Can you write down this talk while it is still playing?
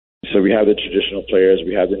So we have the traditional players,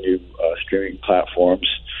 we have the new streaming platforms,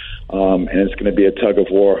 and it's going to be a tug of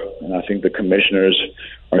war. And I think the commissioners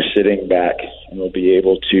are sitting back and will be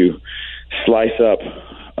able to slice up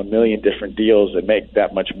a million different deals and make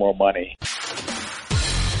that much more money.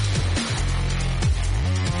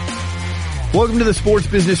 Welcome to the Sports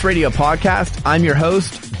Business Radio Podcast. I'm your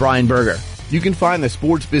host, Brian Berger. You can find the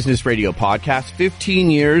Sports Business Radio Podcast,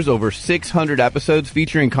 15 years, over 600 episodes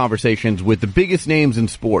featuring conversations with the biggest names in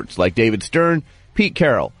sports like David Stern, Pete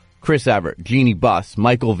Carroll, Chris Evert, Jeannie Buss,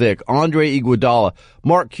 Michael Vick, Andre Iguodala,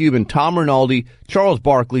 Mark Cuban, Tom Rinaldi, Charles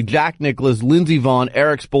Barkley, Jack Nicklaus, Lindsey Vonn,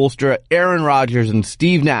 Eric Spoelstra, Aaron Rodgers, and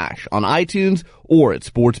Steve Nash on iTunes or at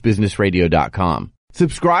sportsbusinessradio.com.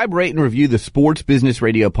 Subscribe, rate, and review the Sports Business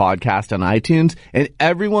Radio Podcast on iTunes, and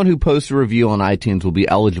everyone who posts a review on iTunes will be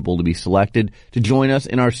eligible to be selected to join us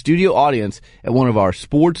in our studio audience at one of our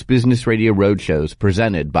Sports Business Radio roadshows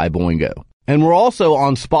presented by Boingo. And we're also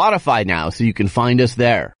on Spotify now, so you can find us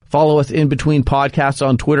there. Follow us in between podcasts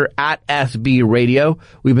on Twitter at SB Radio.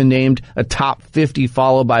 We've been named a top 50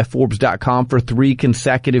 follow by Forbes.com for 3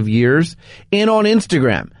 consecutive years, and on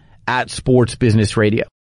Instagram at Sports Business Radio.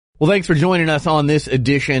 Well, thanks for joining us on this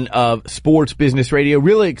edition of Sports Business Radio.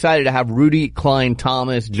 Really excited to have Rudy Klein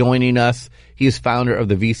Thomas joining us. He is founder of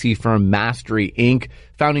the VC firm Mastery Inc.,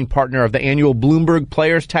 founding partner of the annual Bloomberg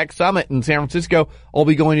Players Tech Summit in San Francisco. I'll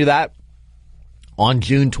be going to that on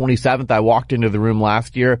June 27th. I walked into the room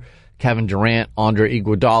last year. Kevin Durant, Andre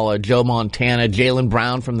Iguodala, Joe Montana, Jaylen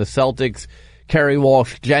Brown from the Celtics, Kerry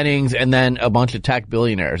Walsh Jennings, and then a bunch of tech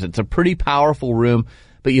billionaires. It's a pretty powerful room,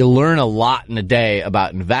 but you learn a lot in a day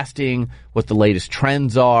about investing, what the latest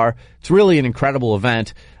trends are. It's really an incredible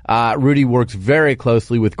event. Rudy works very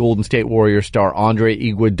closely with Golden State Warriors star Andre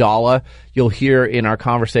Iguodala. You'll hear in our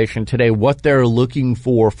conversation today what they're looking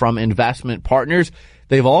for from investment partners.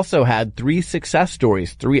 They've also had 3 success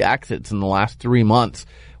stories, 3 exits in the last 3 months.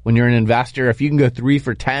 When you're an investor, if you can go 3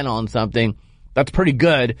 for 10 on something, that's pretty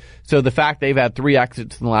good. So the fact they've had 3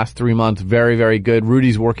 exits in the last 3 months, very, very good.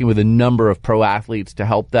 Rudy's working with a number of pro athletes to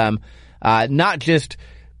help them. Not just,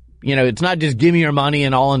 it's not just give me your money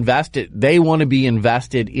and I'll invest it. They want to be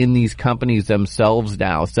invested in these companies themselves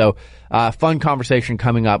now. So, fun conversation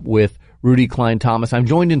coming up with Rudy Klein Thomas. I'm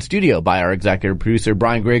joined in studio by our executive producer,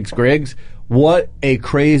 Brian Griggs. Griggs, what a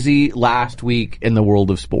crazy last week in the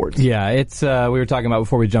world of sports. Yeah, it's, we were talking about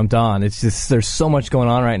before we jumped on. It's just, there's so much going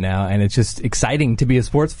on right now, and it's just exciting to be a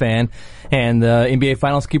sports fan, and the NBA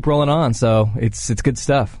finals keep rolling on, so it's good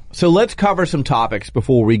stuff. So let's cover some topics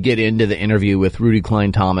before we get into the interview with Rudy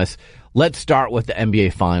Klein Thomas. Let's start with the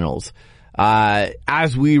NBA finals.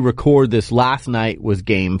 As we record this, last night was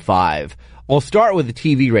Game 5. I'll start with the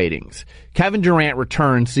TV ratings. Kevin Durant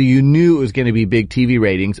returned, so you knew it was going to be big TV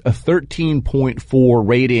ratings, a 13.4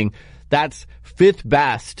 rating. That's 5th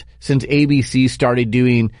best since ABC started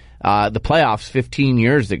doing the playoffs 15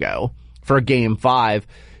 years ago for Game 5.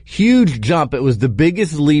 Huge jump. It was the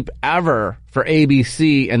biggest leap ever for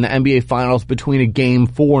ABC and the NBA Finals between a Game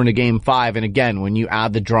 4 and a Game 5. And again, when you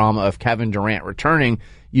add the drama of Kevin Durant returning,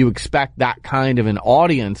 you expect that kind of an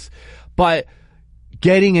audience. But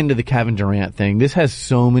getting into the Kevin Durant thing, this has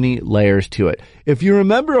so many layers to it. If you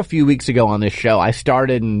remember a few weeks ago on this show, I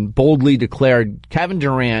started and boldly declared Kevin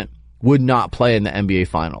Durant would not play in the NBA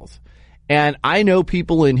Finals. And I know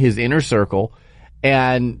people in his inner circle,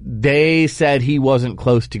 and they said he wasn't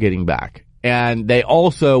close to getting back. And they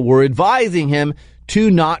also were advising him to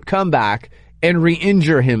not come back and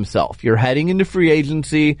re-injure himself. You're heading into free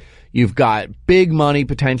agency. You've got big money,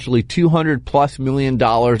 potentially $200+ million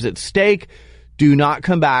at stake. Do not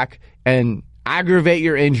come back and aggravate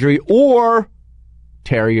your injury or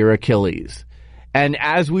tear your Achilles. And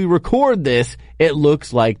as we record this, it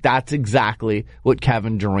looks like that's exactly what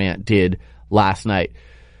Kevin Durant did last night.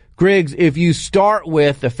 Griggs, if you start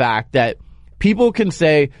with the fact that people can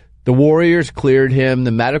say the Warriors cleared him,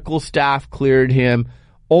 the medical staff cleared him,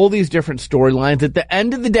 all these different storylines, at the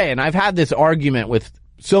end of the day, and I've had this argument with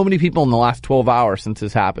so many people in the last 12 hours since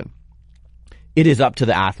this happened, it is up to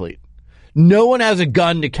the athlete. No one has a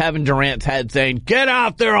gun to Kevin Durant's head saying, get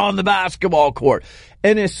out there on the basketball court.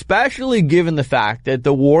 And especially given the fact that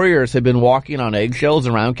the Warriors have been walking on eggshells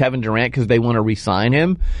around Kevin Durant because they want to re-sign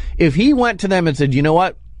him. If he went to them and said, you know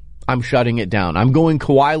what? I'm shutting it down. I'm going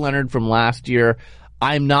Kawhi Leonard from last year.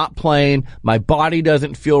 I'm not playing. My body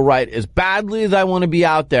doesn't feel right as badly as I want to be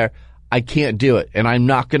out there. I can't do it. And I'm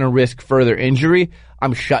not going to risk further injury.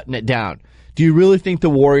 I'm shutting it down. Do you really think the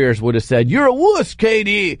Warriors would have said, you're a wuss,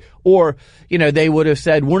 KD? Or, they would have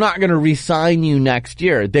said, we're not going to re-sign you next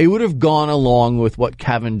year. They would have gone along with what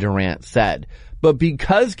Kevin Durant said. But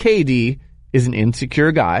because KD is an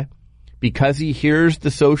insecure guy, because he hears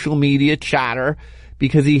the social media chatter,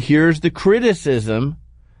 because he hears the criticism.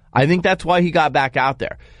 I think that's why he got back out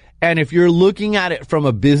there. And if you're looking at it from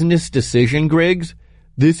a business decision, Griggs,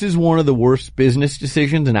 this is one of the worst business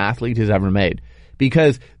decisions an athlete has ever made,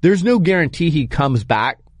 because there's no guarantee he comes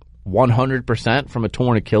back 100% from a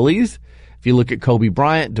torn Achilles. If you look at Kobe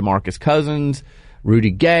Bryant, DeMarcus Cousins,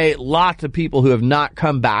 Rudy Gay, lots of people who have not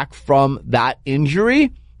come back from that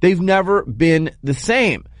injury, they've never been the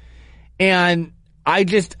same. And I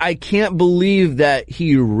can't believe that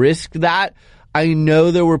he risked that. I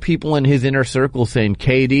know there were people in his inner circle saying,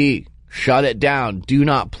 KD, shut it down. Do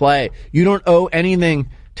not play. You don't owe anything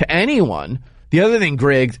to anyone. The other thing,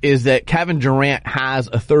 Griggs, is that Kevin Durant has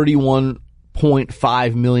a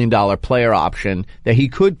 $31.5 million player option that he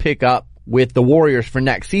could pick up with the Warriors for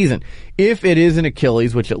next season. If it is an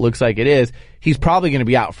Achilles, which it looks like it is, he's probably going to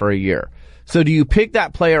be out for a year. So do you pick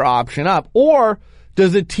that player option up, or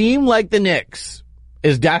does a team like the Knicks,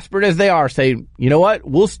 as desperate as they are, say, you know what,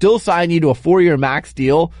 we'll still sign you to a 4-year max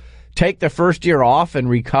deal, take the first year off and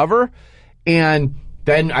recover, and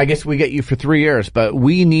then I guess we get you for 3 years, but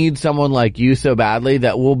we need someone like you so badly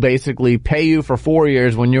that we'll basically pay you for 4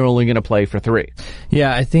 years when you're only going to play for 3.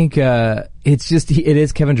 Yeah, I think it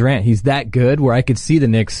is Kevin Durant. He's that good where I could see the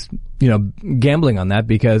Knicks, gambling on that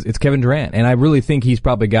because it's Kevin Durant. And I really think he's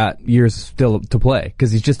probably got years still to play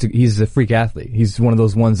because he's a freak athlete. He's one of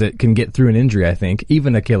those ones that can get through an injury, I think,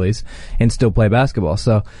 even Achilles, and still play basketball.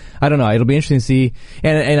 So I don't know. It'll be interesting to see.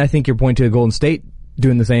 And I think your point to Golden State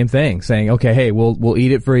doing the same thing, saying, okay, hey, we'll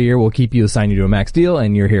eat it for a year, we'll keep you, assign you to a max deal,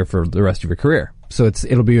 and you're here for the rest of your career. So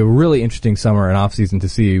it'll be a really interesting summer and off season to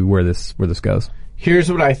see where this goes.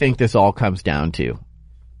 Here's what I think this all comes down to.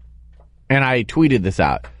 And I tweeted this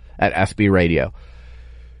out at SB Radio.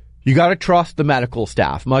 You gotta trust the medical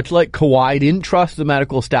staff. Much like Kawhi didn't trust the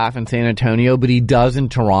medical staff in San Antonio, but he does in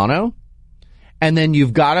Toronto. And then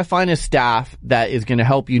you've got to find a staff that is going to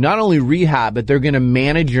help you not only rehab, but they're going to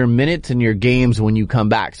manage your minutes and your games when you come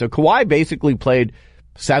back. So Kawhi basically played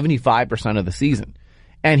 75% of the season.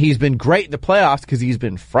 And he's been great in the playoffs because he's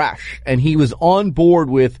been fresh. And he was on board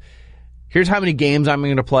with, here's how many games I'm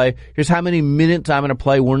going to play. Here's how many minutes I'm going to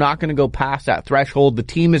play. We're not going to go past that threshold. The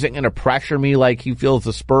team isn't going to pressure me like he feels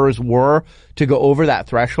the Spurs were to go over that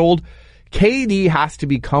threshold. KD has to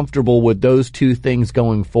be comfortable with those two things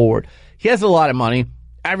going forward. He has a lot of money.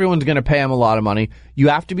 Everyone's going to pay him a lot of money. You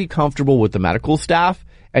have to be comfortable with the medical staff,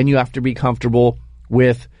 and you have to be comfortable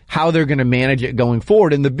with how they're going to manage it going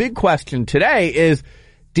forward. And the big question today is,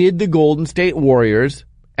 did the Golden State Warriors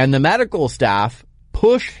and the medical staff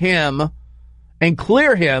push him and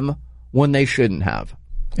clear him when they shouldn't have?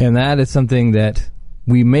 And that is something that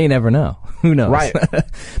we may never know. Who knows? Right.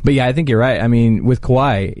 But yeah, I think you're right. I mean, with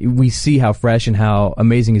Kawhi, we see how fresh and how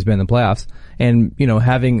amazing he's been in the playoffs. And,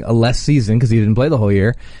 having a less season because he didn't play the whole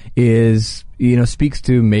year is, speaks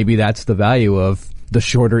to maybe that's the value of the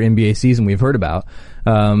shorter NBA season we've heard about,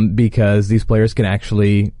 because these players can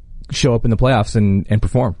actually show up in the playoffs and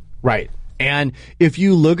perform. Right. And if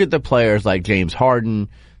you look at the players like James Harden,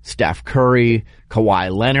 Steph Curry,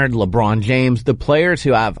 Kawhi Leonard, LeBron James, the players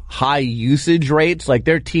who have high usage rates, like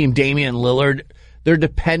their team, Damian Lillard, they're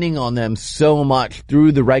depending on them so much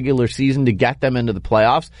through the regular season to get them into the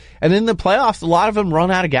playoffs. And in the playoffs, a lot of them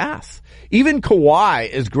run out of gas. Even Kawhi,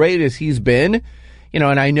 as great as he's been, and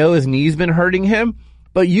I know his knee's been hurting him,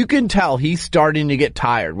 but you can tell he's starting to get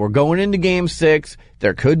tired. We're going into game 6.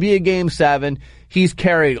 There could be a game 7. He's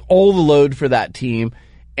carried all the load for that team,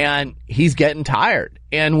 and he's getting tired.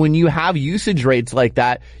 And when you have usage rates like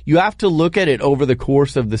that, you have to look at it over the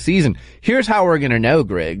course of the season. Here's how we're going to know,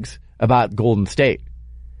 Griggs, about Golden State.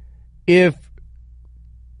 If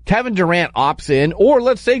Kevin Durant opts in, or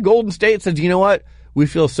let's say Golden State says, you know what, we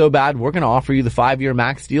feel so bad, we're going to offer you the 5-year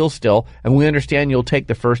max deal still, and we understand you'll take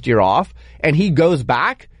the first year off, and he goes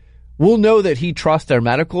back, we'll know that he trusts their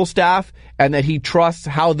medical staff and that he trusts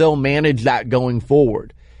how they'll manage that going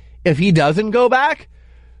forward. If he doesn't go back,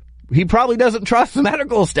 he probably doesn't trust the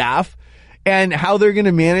medical staff and how they're going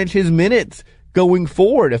to manage his minutes going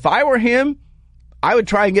forward. If I were him, I would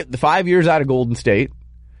try and get the 5 years out of Golden State,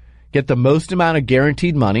 get the most amount of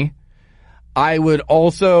guaranteed money. I would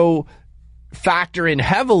also factor in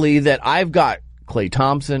heavily that I've got Klay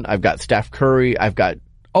Thompson, I've got Steph Curry, I've got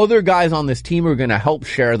other guys on this team who are going to help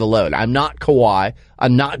share the load. I'm not Kawhi,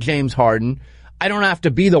 I'm not James Harden. I don't have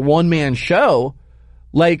to be the one-man show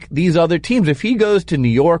like these other teams. If he goes to New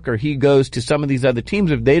York or he goes to some of these other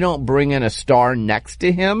teams, if they don't bring in a star next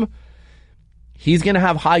to him, he's going to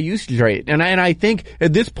have high usage rate. And I think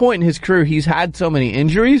at this point in his career, he's had so many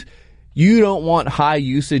injuries, you don't want high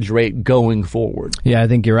usage rate going forward. Yeah, I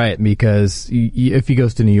think you're right, because if he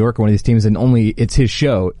goes to New York or one of these teams and only it's his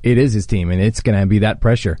show, it is his team, and it's going to be that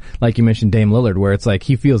pressure. Like you mentioned Dame Lillard, where it's like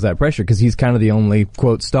he feels that pressure because he's kind of the only,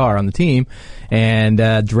 quote, star on the team, and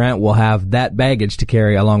Durant will have that baggage to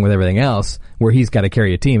carry along with everything else, where he's got to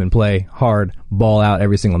carry a team and play hard, ball out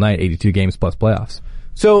every single night, 82 games plus playoffs.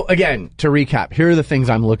 So again, to recap, here are the things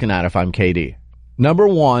I'm looking at if I'm KD. Number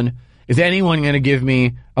one, is anyone going to give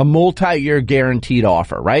me a multi-year guaranteed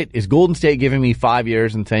offer, right? Is Golden State giving me 5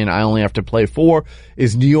 years and saying I only have to play 4?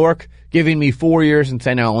 Is New York giving me 4 years and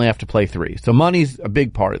saying I only have to play 3? So money's a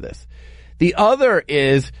big part of this. The other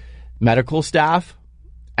is medical staff,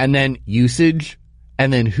 and then usage,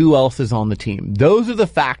 and then who else is on the team. Those are the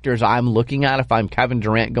factors I'm looking at if I'm Kevin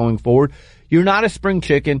Durant going forward. You're not a spring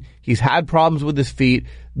chicken. He's had problems with his feet.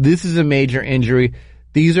 This is a major injury.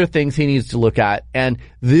 These are things he needs to look at, and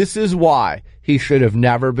this is why he should have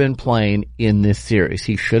never been playing in this series.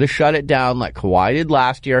 He should have shut it down like Kawhi did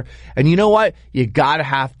last year. And you know what? You gotta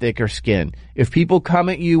have thicker skin. If people come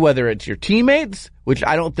at you, whether it's your teammates, which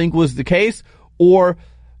I don't think was the case, or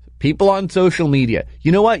people on social media,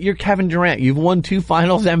 you know what? You're Kevin Durant. You've won 2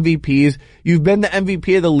 finals MVPs. You've been the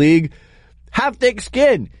MVP of the league. Have thick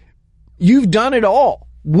skin. You've done it all.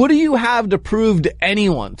 What do you have to prove to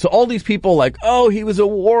anyone? So all these people like, oh, he was a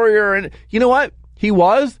warrior. And you know what? He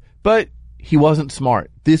was, but he wasn't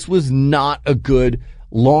smart. This was not a good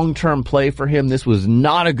long-term play for him. This was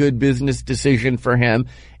not a good business decision for him.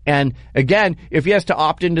 And again, if he has to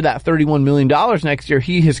opt into that $31 million next year,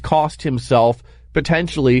 he has cost himself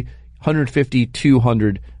potentially $150,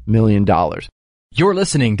 $200 million. You're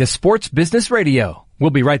listening to Sports Business Radio. We'll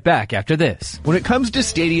be right back after this. When it comes to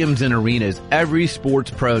stadiums and arenas, every sports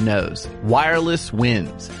pro knows wireless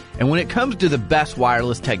wins. And when it comes to the best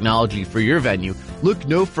wireless technology for your venue, look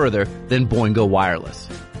no further than Boingo Wireless.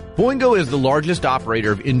 Boingo is the largest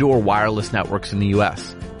operator of indoor wireless networks in the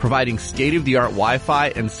U.S., providing state-of-the-art Wi-Fi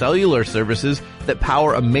and cellular services that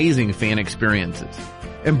power amazing fan experiences.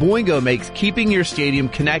 And Boingo makes keeping your stadium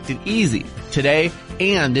connected easy today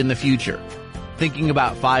and in the future. Thinking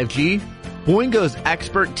about 5G? Boingo's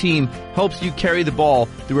expert team helps you carry the ball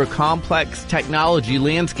through a complex technology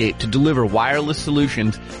landscape to deliver wireless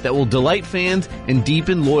solutions that will delight fans and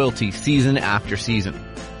deepen loyalty season after season.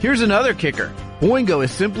 Here's another kicker. Boingo is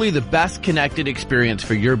simply the best connected experience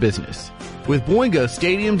for your business. With Boingo,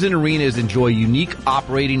 stadiums and arenas enjoy unique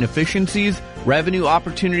operating efficiencies, revenue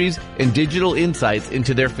opportunities, and digital insights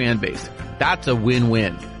into their fan base. That's a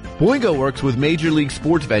win-win. Boingo works with major league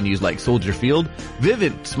sports venues like Soldier Field,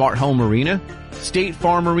 Vivint Smart Home Arena, State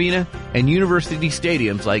Farm Arena, and university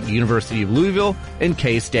stadiums like University of Louisville and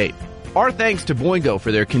K-State. Our thanks to Boingo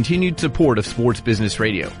for their continued support of Sports Business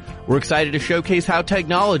Radio. We're excited to showcase how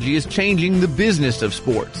technology is changing the business of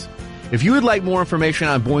sports. If you would like more information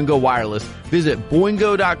on Boingo Wireless, visit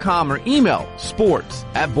boingo.com or email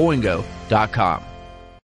sports@boingo.com.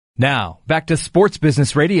 Now, back to Sports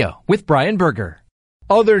Business Radio with Brian Berger.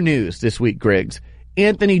 Other news this week, Griggs.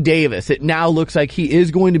 Anthony Davis, it now looks like he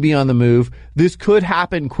is going to be on the move. This could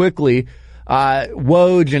happen quickly.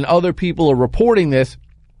 Woj and other people are reporting this.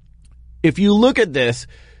 If you look at this,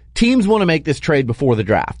 teams want to make this trade before the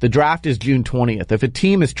draft. The draft is June 20th. If a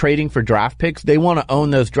team is trading for draft picks, they want to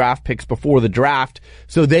own those draft picks before the draft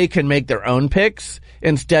so they can make their own picks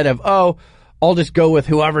instead of, oh, I'll just go with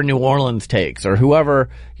whoever New Orleans takes or whoever,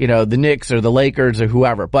 the Knicks or the Lakers or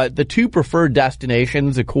whoever. But the two preferred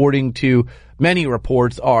destinations, according to many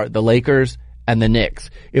reports, are the Lakers and the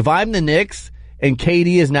Knicks. If I'm the Knicks and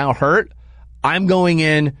KD is now hurt, I'm going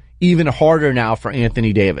in even harder now for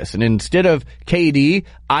Anthony Davis. And instead of KD,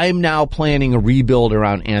 I'm now planning a rebuild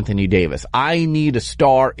around Anthony Davis. I need a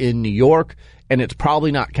star in New York, and it's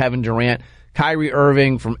probably not Kevin Durant. Kyrie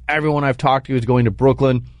Irving, from everyone I've talked to, is going to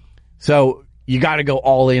Brooklyn. So you got to go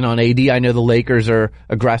all in on AD. I know the Lakers are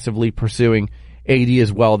aggressively pursuing AD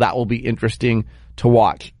as well. That will be interesting to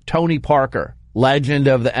watch. Tony Parker, legend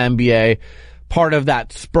of the NBA, part of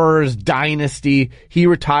that Spurs dynasty. He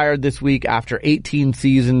retired this week after 18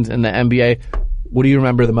 seasons in the NBA. What do you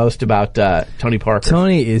remember the most about Tony Parker?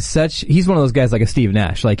 Tony is he's one of those guys like a Steve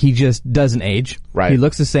Nash. Like, he just doesn't age. Right. He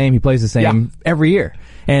looks the same. He plays the same every year.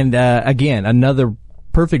 And again, another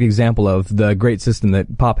perfect example of the great system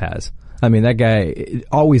that Pop has. I mean, that guy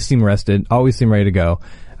always seemed rested, always seemed ready to go.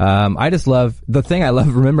 The thing I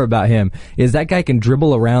remember about him is that guy can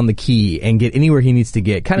dribble around the key and get anywhere he needs to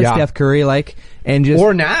get. Kind of Steph Curry-like.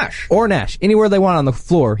 Or Nash. Anywhere they want on the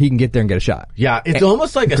floor, he can get there and get a shot. Yeah, it's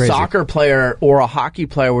almost like a soccer player or a hockey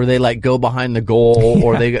player where they go behind the goal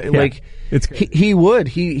or it's crazy.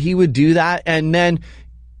 He would do that, and then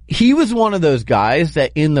he was one of those guys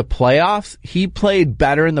that in the playoffs, he played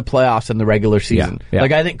better in the playoffs than the regular season. Yeah.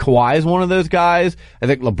 Like, I think Kawhi is one of those guys. I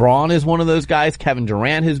think LeBron is one of those guys. Kevin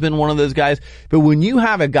Durant has been one of those guys. But when you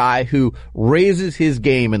have a guy who raises his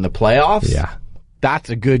game in the playoffs, that's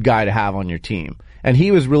a good guy to have on your team. And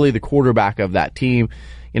he was really the quarterback of that team,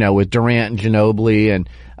 you know, with Durant and Ginobili, and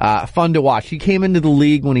fun to watch. He came into the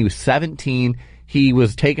league when he was 17. He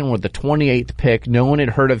was taken with the 28th pick. No one had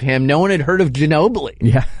heard of him. No one had heard of Ginobili.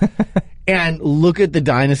 Yeah. And look at the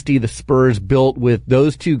dynasty the Spurs built with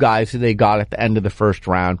those two guys who they got at the end of the first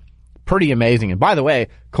round. Pretty amazing. And by the way,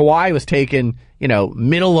 Kawhi was taken, you know,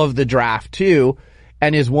 middle of the draft too,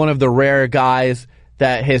 and is one of the rare guys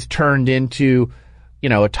that has turned into, you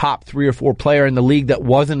know, a top 3 or 4 player in the league that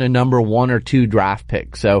wasn't a number 1 or 2 draft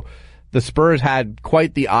pick. So the Spurs had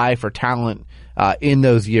quite the eye for talent in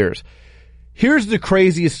those years. Here's the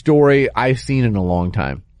craziest story I've seen in a long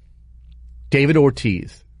time. David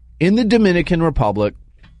Ortiz in the Dominican Republic.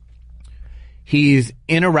 He's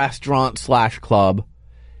in a restaurant / club.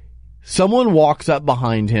 Someone walks up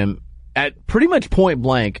behind him at pretty much point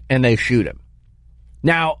blank and they shoot him.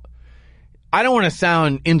 Now, I don't want to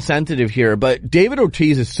sound insensitive here, but David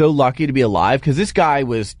Ortiz is so lucky to be alive because this guy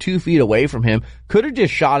was 2 feet away from him, could have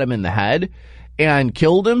just shot him in the head and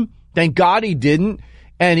killed him. Thank God he didn't.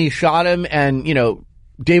 And he shot him, and, you know,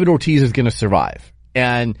 David Ortiz is going to survive.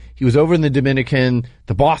 And he was over in the Dominican.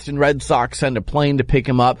 The Boston Red Sox sent a plane to pick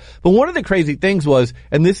him up. But one of the crazy things was,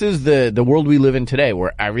 and this is the world we live in today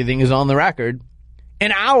where everything is on the record,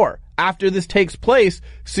 an hour after this takes place,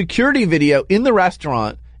 security video in the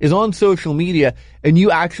restaurant is on social media, and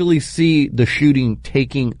you actually see the shooting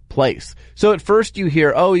taking place. So at first you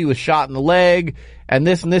hear, oh, he was shot in the leg, and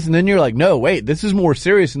this, and then you're like, no, wait, this is more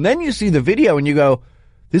serious. And then you see the video and you go,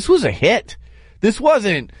 this was a hit. This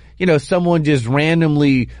wasn't, you know, someone just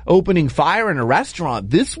randomly opening fire in a restaurant.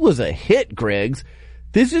 This was a hit, Griggs.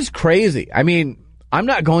 This is crazy. I mean, I'm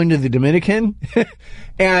not going to the Dominican.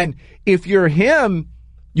 And if you're him,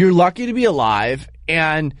 you're lucky to be alive.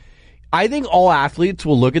 And I think all athletes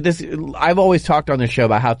will look at this. I've always talked on this show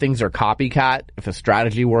about how things are copycat. If a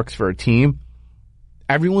strategy works for a team,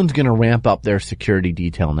 everyone's going to ramp up their security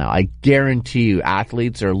detail now. I guarantee you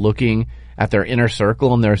athletes are looking at their inner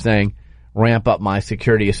circle and they're saying, ramp up my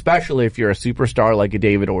security, especially if you're a superstar like a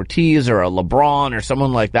David Ortiz or a LeBron or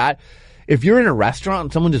someone like that. If you're in a restaurant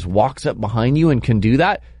and someone just walks up behind you and can do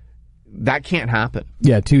that, that can't happen.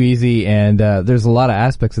 Yeah, too easy. And there's a lot of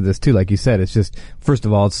aspects of this too. Like you said, it's just, first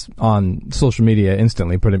of all, it's on social media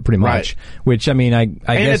instantly, pretty much. Right. Which, I mean, I guess.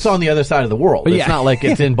 And it's on the other side of the world. It's not like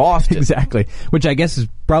it's in Boston. Exactly. Which I guess is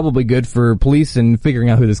probably good for police and figuring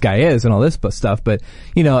out who this guy is and all this stuff. But,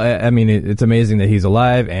 you know, I mean, it's amazing that he's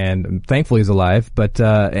alive, and thankfully he's alive. But,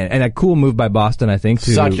 and a cool move by Boston, I think,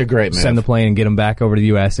 to such a great move. Send the plane and get him back over to the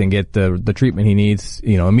U.S. and get the treatment he needs,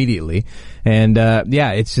 you know, immediately. And,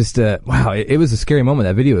 yeah, it's just, wow, it was a scary moment.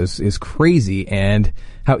 That video is crazy, and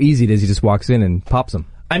how easy it is. He just walks in and pops him.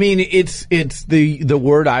 I mean, it's the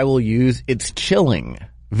word I will use. It's chilling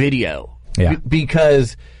video. Yeah.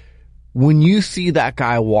 Because when you see that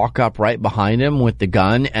guy walk up right behind him with the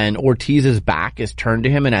gun and Ortiz's back is turned to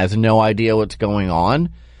him and has no idea what's going on,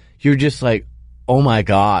 you're just like, oh my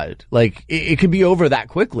God. Like, it could be over that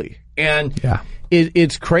quickly. And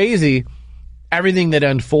it's crazy. Everything that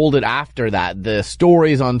unfolded after that, the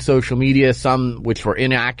stories on social media, some which were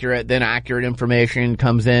inaccurate, then accurate information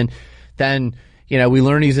comes in. Then, you know, we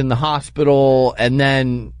learn he's in the hospital, and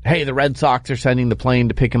then, hey, the Red Sox are sending the plane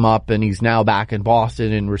to pick him up, and he's now back in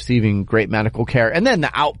Boston and receiving great medical care. And then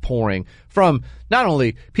the outpouring from not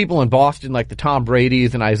only people in Boston like the Tom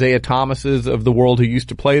Bradys and Isaiah Thomases of the world who used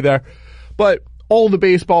to play there, but all the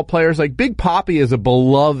baseball players. Like, Big Papi is a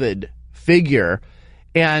beloved figure.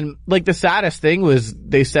 And, like, the saddest thing was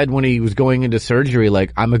they said when he was going into surgery,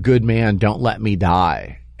 like, I'm a good man, don't let me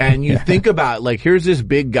die. And you think about, like, here's this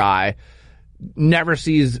big guy, never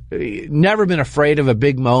been afraid of a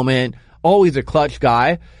big moment, always a clutch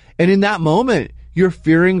guy. And in that moment, you're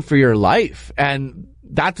fearing for your life. And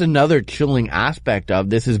that's another chilling aspect of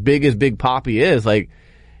this. As big as Big Papi is, like,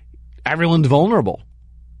 everyone's vulnerable.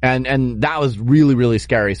 And that was really, really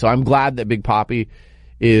scary. So I'm glad that Big Papi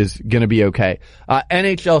is going to be okay.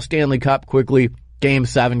 NHL Stanley Cup quickly. Game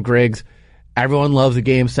 7, Griggs. Everyone loves a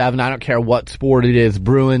Game 7. I don't care what sport it is.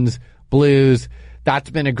 Bruins, Blues.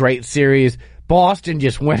 That's been a great series. Boston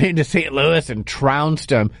just went into St. Louis and trounced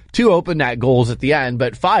them. 2 open net goals at the end,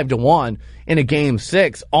 but 5-1 in a Game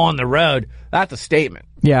 6 on the road, that's a statement.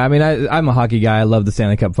 Yeah, I mean, I'm a hockey guy. I love the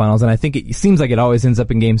Stanley Cup Finals, and I think it seems like it always ends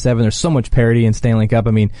up in Game 7. There's so much parity in Stanley Cup.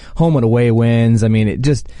 I mean, home and away wins. I mean,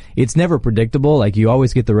 it's never predictable. Like, you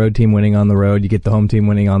always get the road team winning on the road, you get the home team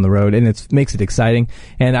winning on the road, and it makes it exciting.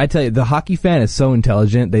 And I tell you, the hockey fan is so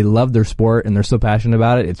intelligent. They love their sport, and they're so passionate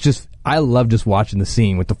about it. It's just, I love just watching the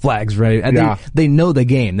scene with the flags ready. And they know the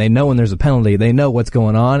game. They know when there's a penalty. They know what's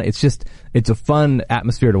going on. It's a fun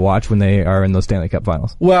atmosphere to watch when they are in those Stanley Cup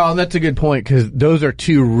Finals. Well, and that's a good point, because those are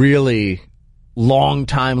two really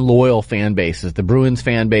long-time loyal fan bases, the Bruins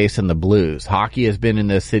fan base and the Blues. Hockey has been in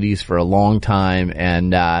those cities for a long time,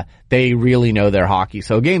 and they really know their hockey.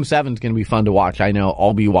 So Game 7 is going to be fun to watch. I know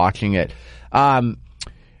I'll be watching it. Rafael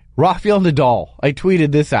Nadal, I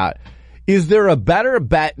tweeted this out. Is there a better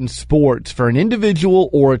bet in sports for an individual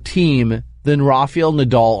or a team than Rafael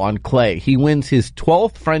Nadal on clay? He wins his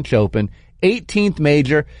 12th French Open, 18th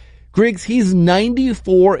major. Griggs, he's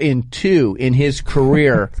 94-2 in his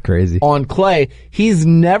career. That's crazy. On clay. He's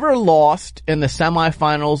never lost in the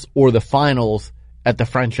semifinals or the finals at the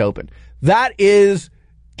French Open. That is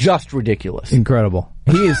just ridiculous. Incredible.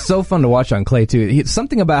 He is so fun to watch on clay, too.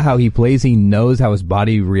 Something about how he plays, he knows how his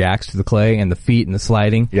body reacts to the clay and the feet and the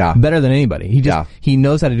sliding. Yeah. Better than anybody. He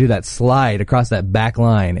knows how to do that slide across that back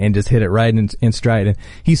line and just hit it right in stride. And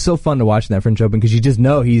he's so fun to watch in that French Open, because you just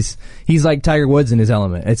know he's like Tiger Woods in his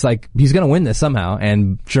element. It's like, he's gonna win this somehow.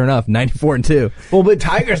 And sure enough, 94-2. Well, but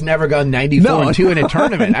Tiger's never gone 94-2 in a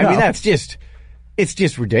tournament. I mean, it's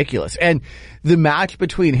just ridiculous. And the match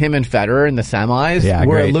between him and Federer in the semis,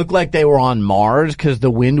 where it looked like they were on Mars because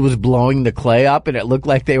the wind was blowing the clay up, and it looked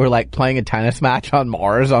like they were like playing a tennis match on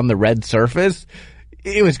Mars on the red surface.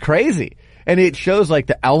 It was crazy. And it shows like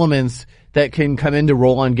the elements that can come into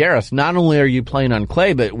Roland Garros. Not only are you playing on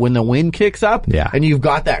clay, but when the wind kicks up and you've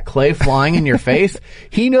got that clay flying in your face,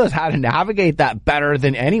 he knows how to navigate that better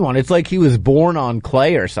than anyone. It's like he was born on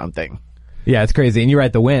clay or something. Yeah, it's crazy. And you're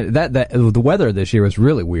right, the wind, the weather this year was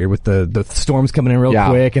really weird, with the storms coming in real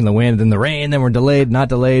quick, and the wind and the rain, then we're delayed, not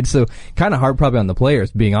delayed. So kind of hard probably on the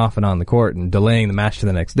players being off and on the court and delaying the match to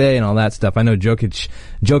the next day and all that stuff. I know Djokovic,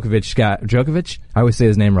 I always say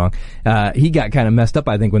his name wrong. He got kind of messed up,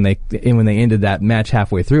 I think, when they ended that match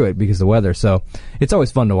halfway through it because of the weather. So it's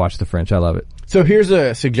always fun to watch the French. I love it. So here's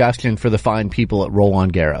a suggestion for the fine people at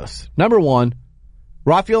Roland Garros. Number one,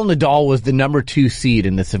 Rafael Nadal was the number 2 seed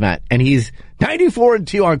in this event, and he's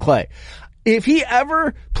 94-2 on clay. If he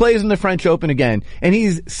ever plays in the French Open again, and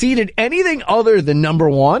he's seeded anything other than number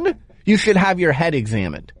 1, you should have your head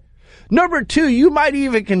examined. Number 2, you might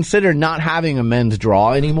even consider not having a men's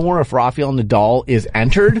draw anymore if Rafael Nadal is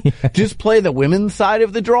entered. Just play the women's side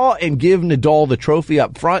of the draw and give Nadal the trophy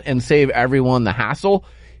up front and save everyone the hassle.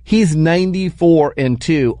 He's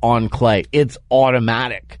 94-2 on clay. It's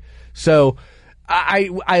automatic. So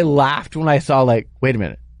I laughed when I saw, like, wait a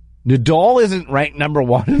minute, Nadal isn't ranked number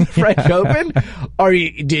 1 in the French Open?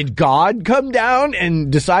 Did God come down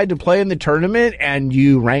and decide to play in the tournament and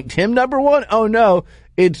you ranked him number 1? Oh no,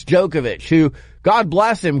 it's Djokovic, who, God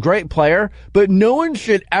bless him, great player, but no one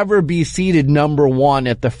should ever be seated number 1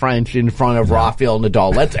 at the French in front of Rafael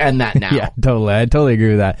Nadal. Let's end that now. Yeah, totally. I totally agree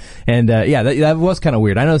with that. And, that was kind of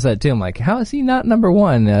weird. I noticed that too. I'm like, how is he not number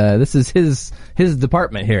 1? This is his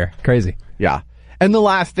department here. Crazy. Yeah. And the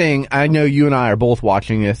last thing, I know you and I are both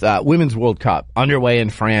watching this, Women's World Cup underway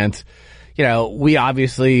in France. You know, we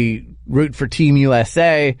obviously root for Team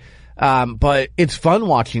USA, but it's fun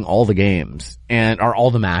watching all the games or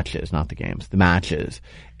all the matches, not the games, the matches.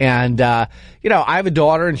 And, I have a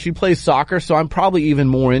daughter and she plays soccer, so I'm probably even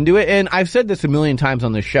more into it. And I've said this a million times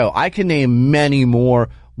on the show. I can name many more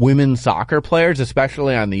women's soccer players,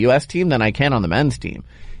 especially on the U.S. team, than I can on the men's team.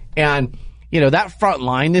 And that front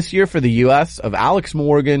line this year for the U.S. of Alex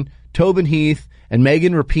Morgan, Tobin Heath, and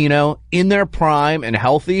Megan Rapinoe in their prime and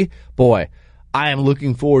healthy, boy, I am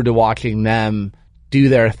looking forward to watching them do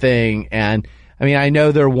their thing. And, I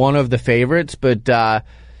know they're one of the favorites, but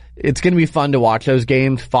it's going to be fun to watch those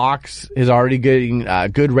games. Fox is already getting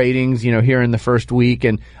good ratings, here in the first week,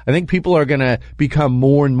 and I think people are going to become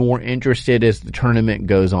more and more interested as the tournament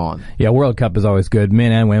goes on. Yeah, World Cup is always good,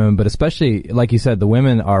 men and women, but especially, like you said, the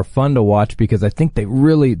women are fun to watch because I think they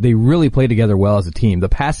really play together well as a team. The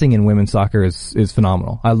passing in women's soccer is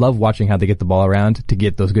phenomenal. I love watching how they get the ball around to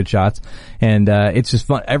get those good shots, and it's just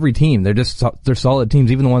fun. Every team, they're solid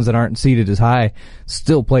teams. Even the ones that aren't seeded as high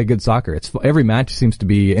still play good soccer. Every match seems to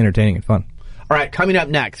be entertaining and fun. All right, coming up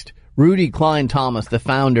next, Rudy Klein Thomas, the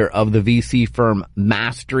founder of the VC firm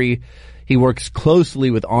Mastery. He works closely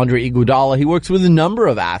with Andre Iguodala. He works with a number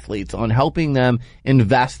of athletes on helping them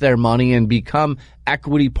invest their money and become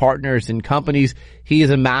equity partners in companies. He is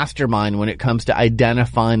a mastermind when it comes to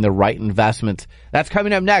identifying the right investments. That's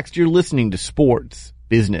coming up next. You're listening to Sports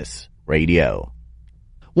Business Radio.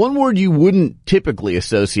 One word you wouldn't typically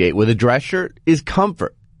associate with a dress shirt is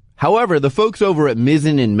comfort. However, the folks over at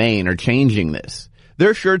Mizzen & Main are changing this.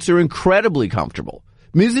 Their shirts are incredibly comfortable.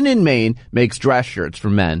 Mizzen & Main makes dress shirts for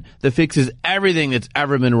men that fixes everything that's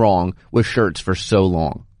ever been wrong with shirts for so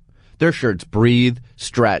long. Their shirts breathe,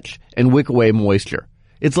 stretch, and wick away moisture.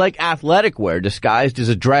 It's like athletic wear disguised as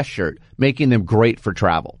a dress shirt, making them great for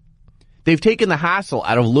travel. They've taken the hassle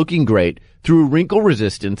out of looking great through wrinkle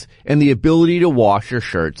resistance and the ability to wash your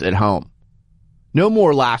shirts at home. No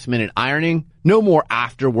more last-minute ironing, no more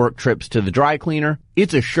after-work trips to the dry cleaner.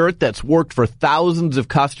 It's a shirt that's worked for thousands of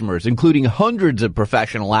customers, including hundreds of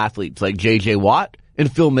professional athletes like J.J. Watt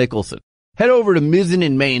and Phil Mickelson. Head over to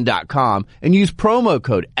MizzenandMain.com and use promo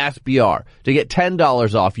code SBR to get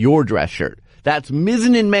 $10 off your dress shirt. That's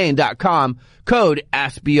MizzenandMain.com, code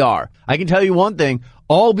SBR. I can tell you one thing,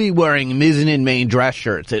 I'll be wearing Mizzen & Main dress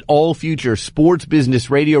shirts at all future Sports Business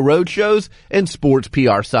Radio roadshows and Sports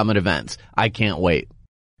PR Summit events. I can't wait.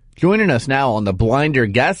 Joining us now on the Blinder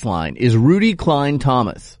guest line is Rudy Klein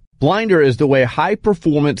Thomas. Blinder is the way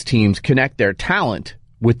high-performance teams connect their talent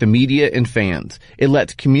with the media and fans. It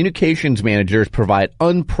lets communications managers provide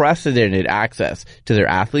unprecedented access to their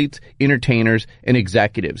athletes, entertainers, and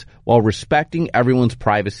executives while respecting everyone's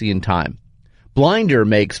privacy and time. Blinder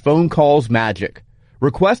makes phone calls magic.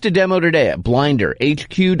 Request a demo today at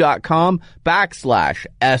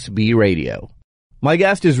blinderhq.com/SB Radio. My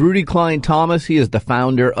guest is Rudy Klein Thomas. He is the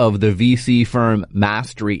founder of the VC firm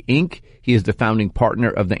Mastery Inc. He is the founding partner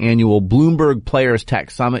of the annual Bloomberg Players Tech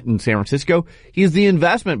Summit in San Francisco. He is the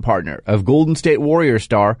investment partner of Golden State Warriors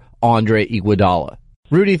star Andre Iguodala.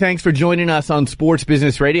 Rudy, thanks for joining us on Sports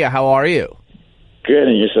Business Radio. How are you? Good,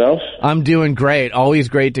 and yourself? I'm doing great. Always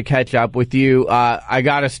great to catch up with you. I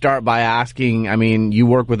got to start by asking, you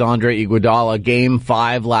work with Andre Iguodala, Game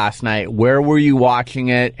 5 last night. Where were you watching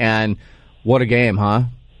it, and what a game, huh?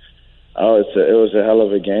 Oh, it was a hell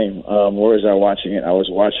of a game. Where was I watching it? I was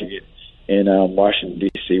watching it in Washington,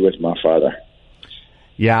 D.C. with my father.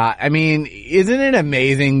 Yeah, isn't it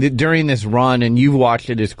amazing that during this run, and you've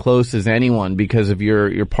watched it as close as anyone because of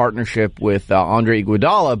your partnership with Andre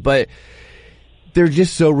Iguodala, but they're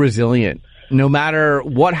just so resilient. No matter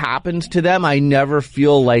what happens to them, I never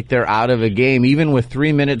feel like they're out of a game. Even with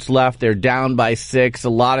 3 minutes left, they're down by 6. A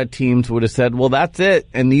lot of teams would have said, well, that's it.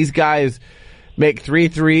 And these guys make 3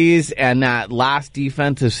 threes and that last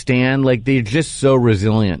defensive stand, they're just so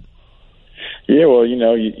resilient. Yeah, well,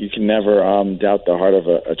 you can never doubt the heart of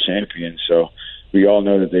a champion. So we all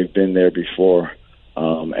know that they've been there before.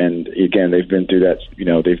 And again, they've been through that,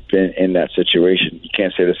 they've been in that situation. You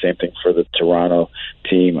can't say the same thing for the Toronto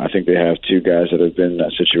team. I think they have 2 guys that have been in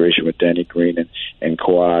that situation with Danny Green and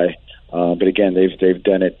Kawhi. But again, they've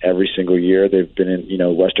done it every single year. They've been in,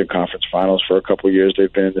 Western Conference Finals for a couple of years.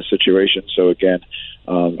 They've been in this situation. So again,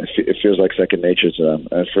 it feels like second nature to them.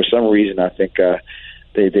 For some reason, I think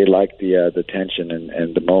they like the tension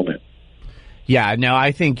and the moment. Yeah, no,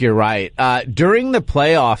 I think you're right. During the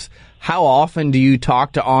playoffs, how often do you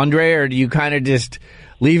talk to Andre, or do you kind of just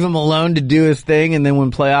leave him alone to do his thing, and then when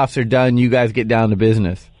playoffs are done, you guys get down to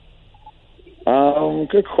business?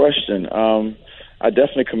 Good question. I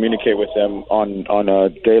definitely communicate with him on a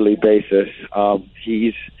daily basis.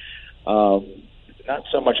 He's not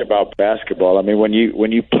so much about basketball. When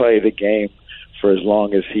you play the game for as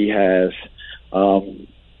long as he has,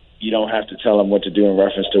 you don't have to tell him what to do in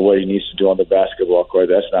reference to what he needs to do on the basketball court.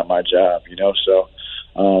 That's not my job, So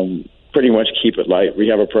pretty much keep it light. We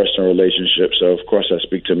have a personal relationship, so of course I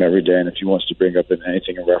speak to him every day, and if he wants to bring up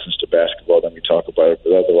anything in reference to basketball, then we talk about it.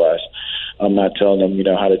 But otherwise, I'm not telling him,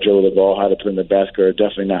 how to dribble the ball, how to put in the basket, or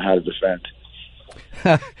definitely not how to defend.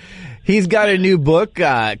 He's got a new book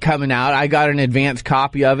coming out. I got an advanced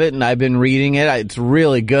copy of it, and I've been reading it. It's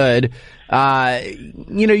really good.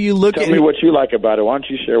 You look at... Tell me what you like about it. Why don't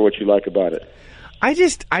you share what you like about it? I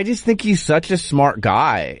just think he's such a smart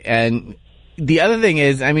guy. And the other thing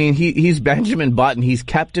is, he's Benjamin Button. He's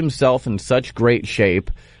kept himself in such great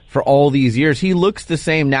shape for all these years. He looks the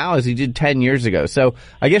same now as he did 10 years ago. So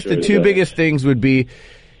I guess the two biggest things would be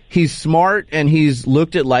he's smart and he's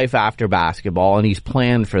looked at life after basketball and he's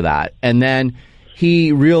planned for that. And then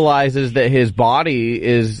he realizes that his body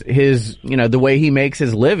is his, the way he makes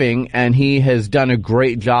his living, and he has done a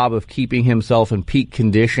great job of keeping himself in peak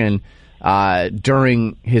condition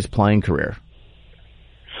during his playing career.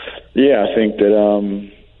 Yeah, I think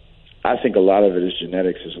that I think a lot of it is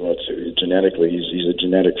genetics as well too. Genetically, he's a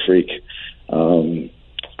genetic freak, and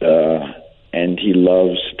he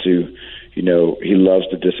loves to, he loves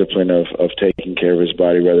the discipline of taking care of his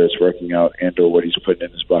body, whether it's working out and or what he's putting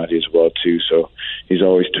in his body as well too. So he's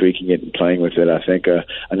always tweaking it and playing with it. I think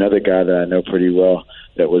another guy that I know pretty well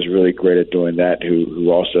that was really great at doing that,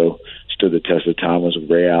 who also stood the test of time, was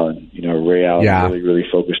Ray Allen. Ray Allen really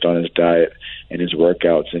focused on his diet and his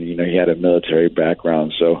workouts, and he had a military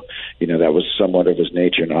background, so that was somewhat of his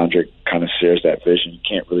nature. And Andre kind of shares that vision. You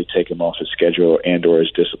can't really take him off his schedule and or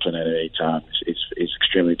his discipline at any time. He's an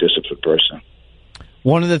extremely disciplined person.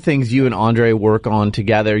 One of the things you and Andre work on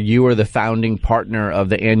together, you are the founding partner of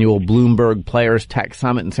the annual Bloomberg Players Tech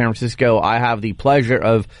Summit in San Francisco. I have the pleasure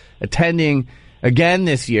of attending again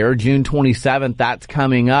this year, June 27th. That's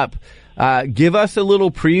coming up. Give us a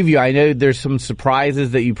little preview. I know there's some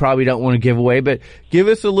surprises that you probably don't want to give away, but give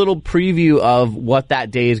us a little preview of what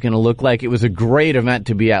that day is going to look like. It was a great event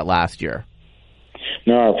to be at last year.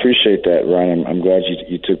 No, I appreciate that, Ryan. I'm glad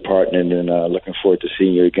you took part in it, and looking forward to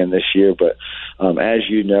seeing you again this year. But as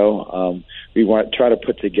you know, we try to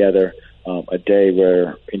put together a day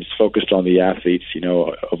where it's focused on the athletes,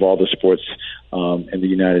 of all the sports in the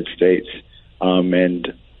United States,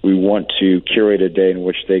 and we want to curate a day in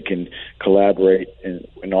which they can collaborate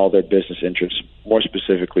in all their business interests, more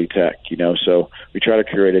specifically tech, So we try to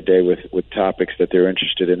curate a day with topics that they're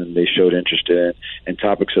interested in and they showed interest in, and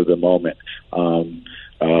topics of the moment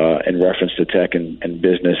in reference to tech and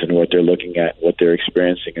business and what they're looking at, what they're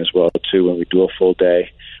experiencing as well, too. When we do a full day,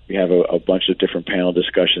 we have a bunch of different panel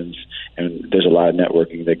discussions, and there's a lot of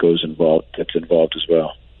networking that's involved as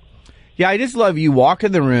well. Yeah, I just love you walk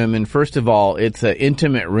in the room, and first of all, it's an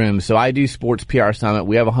intimate room. So I do Sports PR Summit.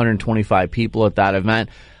 We have 125 people at that event.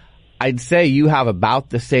 I'd say you have about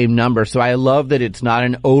the same number. So I love that it's not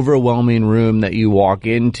an overwhelming room that you walk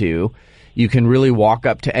into. You can really walk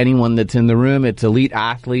up to anyone that's in the room. It's elite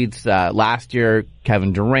athletes. Last year,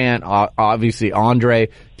 Kevin Durant, obviously Andre,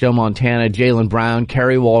 Joe Montana, Jaylen Brown,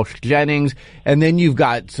 Kerry Walsh Jennings, and then you've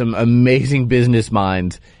got some amazing business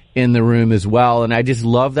minds in the room as well. And I just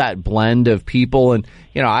love that blend of people. And,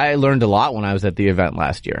 I learned a lot when I was at the event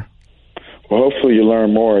last year. Well, hopefully you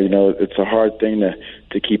learn more. It's a hard thing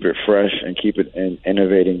to keep it fresh and keep it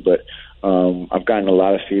innovating. But I've gotten a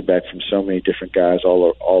lot of feedback from so many different guys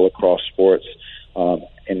all across sports,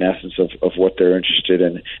 in essence of what they're interested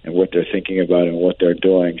in and what they're thinking about and what they're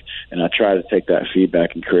doing. And I try to take that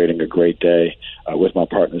feedback and creating a great day with my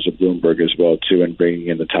partners at Bloomberg as well, too, and bringing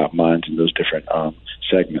in the top minds in those different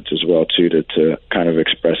segments as well, too, to kind of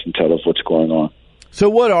express and tell us what's going on. So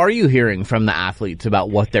what are you hearing from the athletes about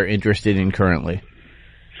what they're interested in currently?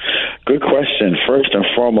 Good question. First and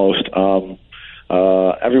foremost,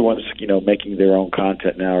 everyone's, making their own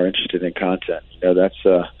content now, or interested in content. That's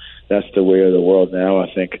the way of the world now.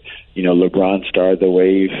 I think, LeBron started the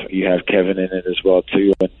wave. You have Kevin in it as well,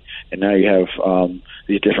 too. And now you have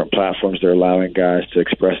these different platforms that are allowing guys to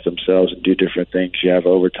express themselves and do different things. You have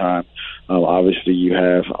Overtime. Obviously, you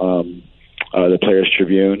have the Players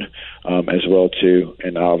Tribune as well, too.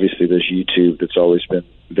 And obviously, there's YouTube that's always been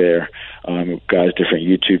there. Guys, different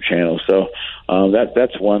YouTube channels. So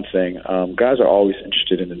that's one thing. Guys are always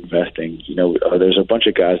interested in investing. There's a bunch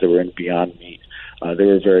of guys that were in Beyond Meat. They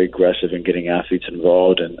were very aggressive in getting athletes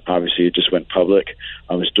involved, and obviously it just went public.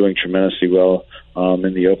 It's doing tremendously well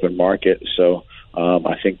in the open market. So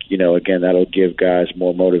I think, again, that'll give guys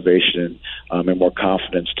more motivation and more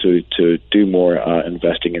confidence to do more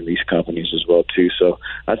investing in these companies as well, too. So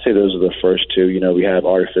I'd say those are the first two. We have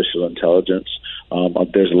artificial intelligence.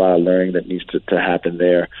 There's a lot of learning that needs to happen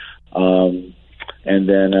there. And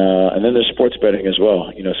then there's sports betting as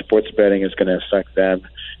well. Sports betting is going to affect them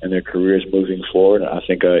and their careers moving forward. I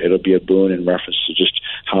think it'll be a boon in reference to just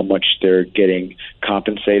how much they're getting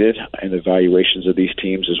compensated and the valuations of these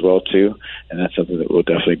teams as well, too. And that's something that we'll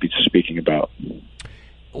definitely be speaking about.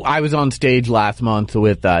 I was on stage last month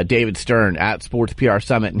with David Stern at Sports PR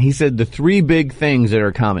Summit, and he said the three big things that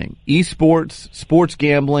are coming: esports, sports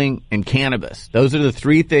gambling, and cannabis. Those are the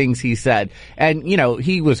three things he said. And,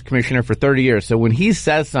 he was commissioner for 30 years, so when he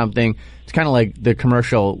says something, it's kind of like the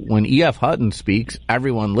commercial when E.F. Hutton speaks,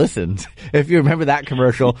 everyone listens, if you remember that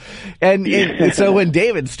commercial. And so when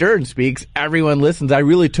David Stern speaks, everyone listens. I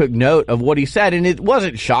really took note of what he said, and it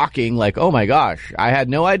wasn't shocking, like, oh my gosh, I had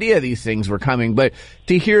no idea these things were coming. But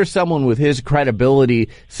to hear someone with his credibility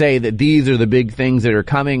say that these are the big things that are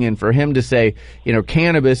coming, and for him to say,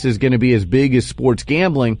 cannabis is going to be as big as sports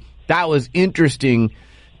gambling, that was interesting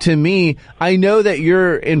to me. I know that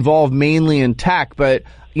you're involved mainly in tech, but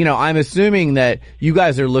I'm assuming that you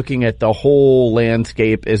guys are looking at the whole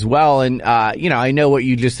landscape as well. And, I know what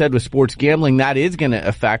you just said with sports gambling, that is going to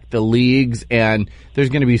affect the leagues, and there's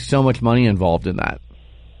going to be so much money involved in that.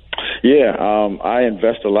 Yeah, I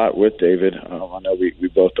invest a lot with David. I know we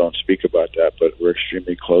both don't speak about that, but we're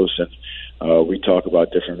extremely close, and we talk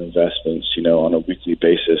about different investments, on a weekly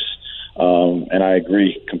basis. And I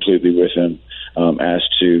agree completely with him as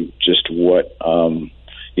to just what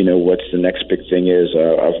what's the next big thing is.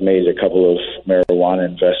 I've made a couple of marijuana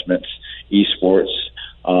investments, esports,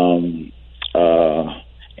 and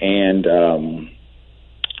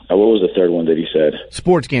what was the third one that he said?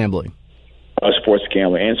 Sports gambling. Sports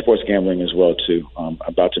gambling as well too. I'm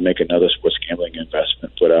about to make another sports gambling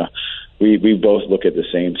investment, but we both look at the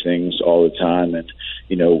same things all the time. And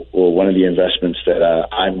one of the investments that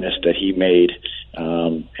I missed that he made,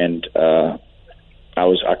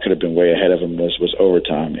 I could have been way ahead of him was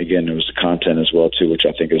overtime. Again, it was the content as well too, which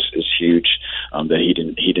I think is huge that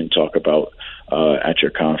he didn't talk about at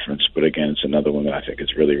your conference. But again, it's another one that I think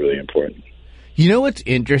is really, really important. What's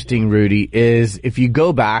interesting, Rudy, is if you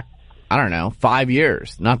go back, 5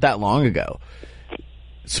 years, not that long ago,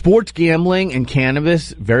 sports gambling and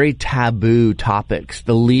cannabis, very taboo topics.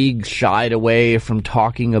 The league shied away from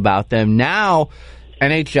talking about them. Now,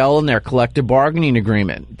 NHL and their collective bargaining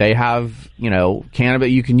agreement, they have, cannabis.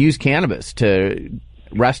 You can use cannabis to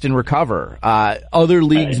rest and recover. Other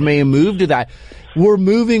leagues may move to that. We're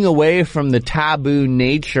moving away from the taboo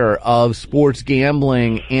nature of sports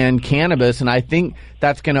gambling and cannabis, and I think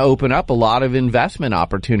that's going to open up a lot of investment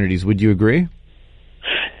opportunities. Would you agree?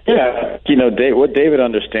 Yeah. What David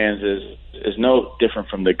understands is no different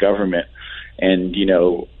from the government. And,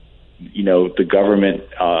 the government,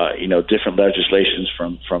 different legislations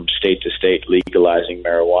from state to state legalizing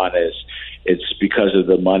marijuana it's because of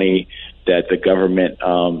the money that the government,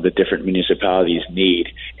 the different municipalities need,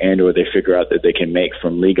 and or they figure out that they can make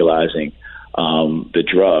from legalizing the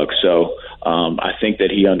drug. So I think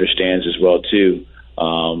that he understands as well too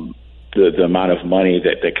the amount of money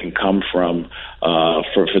that can come from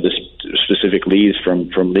for the specific leads from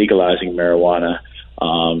legalizing marijuana.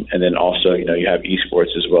 And then also, you have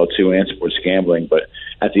esports as well too, and sports gambling. But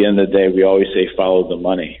at the end of the day, we always say follow the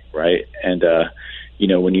money, right? And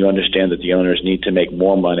when you understand that the owners need to make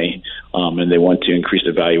more money, and they want to increase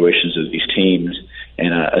the valuations of these teams,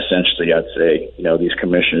 and essentially, I'd say, these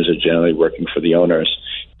commissioners are generally working for the owners.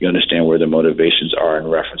 You understand where the motivations are in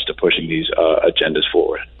reference to pushing these agendas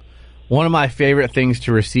forward. One of my favorite things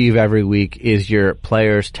to receive every week is your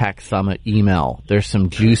Players Tech Summit email. There's some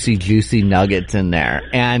juicy nuggets in there.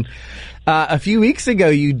 And a few weeks ago,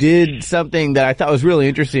 you did something that I thought was really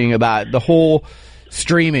interesting about the whole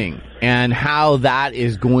streaming and how that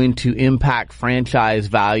is going to impact franchise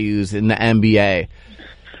values in the NBA.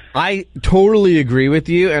 I totally agree with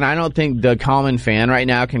you, and I don't think the common fan right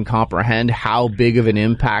now can comprehend how big of an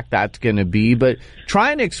impact that's going to be. But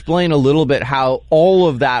try and explain a little bit how all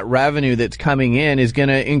of that revenue that's coming in is going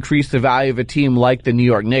to increase the value of a team like the New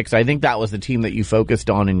York Knicks. I think that was the team that you focused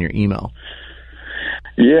on in your email.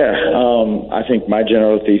 Yeah, I think my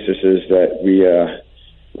general thesis is that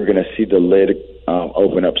we're going to see the lid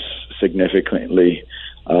open up significantly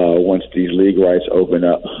once these league rights open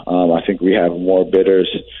up. I think we have more bidders,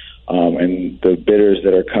 and the bidders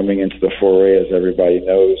that are coming into the foray, as everybody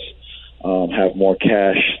knows, have more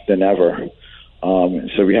cash than ever.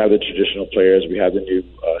 So we have the traditional players, we have the new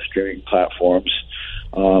streaming platforms,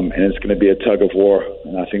 and it's going to be a tug of war.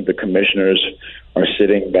 And I think the commissioners are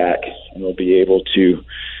sitting back and will be able to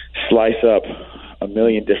slice up a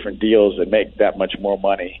million different deals and make that much more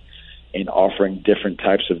money in offering different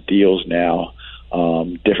types of deals now,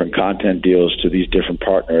 different content deals to these different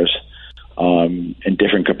partners, in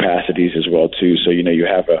different capacities as well too. So, you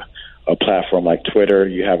have a platform like Twitter,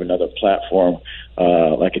 you have another platform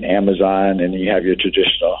like an Amazon, and you have your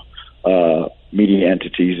traditional media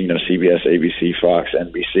entities, CBS, ABC, Fox,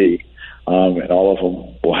 NBC, and all of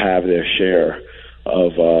them will have their share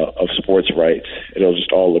of sports rights. It'll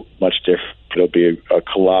just all look much different. It'll be a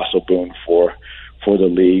colossal boon for the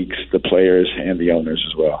leagues, the players, and the owners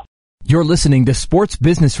as well. You're listening to Sports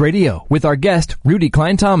Business Radio with our guest, Rudy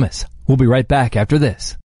Klein-Thomas. We'll be right back after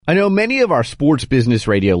this. I know many of our Sports Business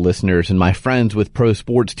Radio listeners and my friends with pro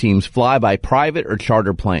sports teams fly by private or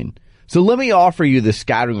charter plane. So let me offer you the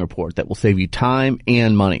scouting report that will save you time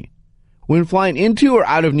and money. When flying into or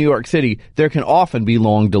out of New York City, there can often be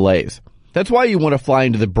long delays. That's why you want to fly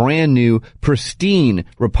into the brand new, pristine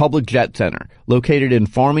Republic Jet Center, located in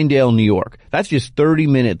Farmingdale, New York. That's just 30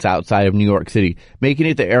 minutes outside of New York City, making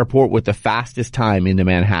it the airport with the fastest time into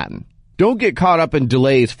Manhattan. Don't get caught up in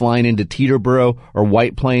delays flying into Teterboro or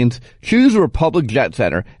White Plains. Choose Republic Jet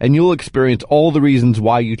Center and you'll experience all the reasons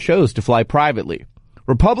why you chose to fly privately.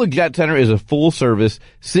 Republic Jet Center is a full-service,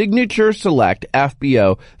 signature select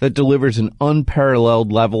FBO that delivers an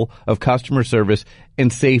unparalleled level of customer service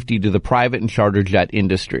and safety to the private and charter jet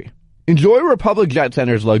industry. Enjoy Republic Jet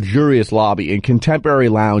Center's luxurious lobby and contemporary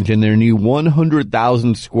lounge in their new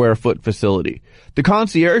 100,000 square foot facility. The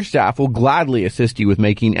concierge staff will gladly assist you with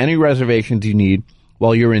making any reservations you need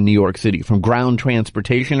while you're in New York City, from ground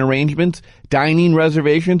transportation arrangements, dining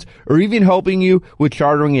reservations, or even helping you with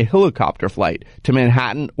chartering a helicopter flight to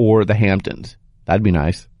Manhattan or the Hamptons. That'd be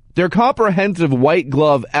nice. Their comprehensive white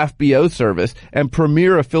glove FBO service and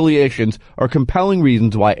premier affiliations are compelling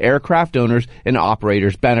reasons why aircraft owners and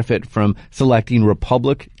operators benefit from selecting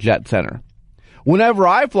Republic Jet Center. Whenever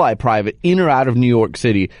I fly private in or out of New York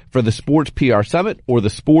City for the Sports PR Summit or the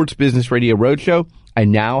Sports Business Radio Roadshow, I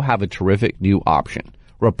now have a terrific new option,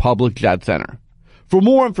 Republic Jet Center. For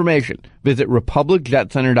more information, visit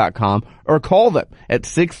republicjetcenter.com or call them at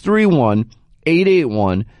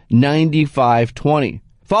 631-881-9520.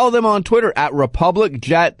 Follow them on Twitter at Republic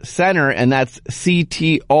Jet Center, and that's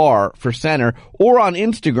CTR for center, or on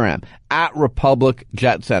Instagram at Republic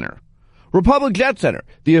Jet Center. Republic Jet Center,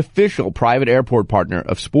 the official private airport partner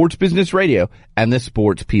of Sports Business Radio and the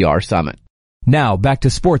Sports PR Summit. Now back to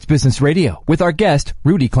Sports Business Radio with our guest,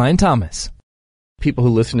 Rudy Klein Thomas. People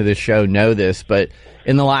who listen to this show know this, but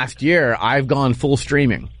in the last year, I've gone full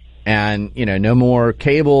streaming. And, no more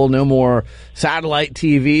cable, no more satellite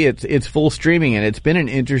TV. It's full streaming, and it's been an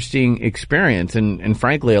interesting experience and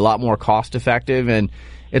frankly, a lot more cost effective. And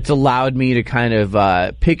it's allowed me to kind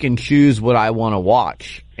of, pick and choose what I want to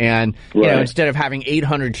watch. And, instead of having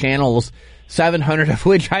 800 channels, 700 of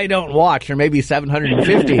which I don't watch, or maybe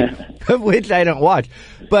 750 of which I don't watch.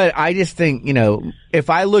 But I just think,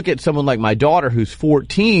 if I look at someone like my daughter who's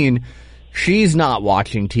 14, she's not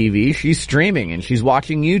watching TV, she's streaming and she's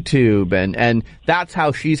watching YouTube, and that's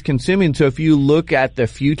how she's consuming. So if you look at the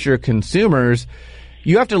future consumers,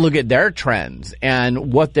 you have to look at their trends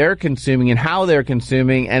and what they're consuming and how they're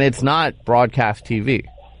consuming, and it's not broadcast TV.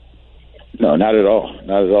 No, not at all.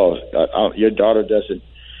 Not at all. Your daughter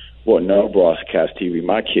won't know broadcast TV.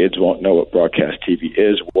 My kids won't know what broadcast TV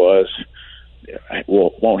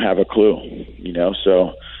won't have a clue,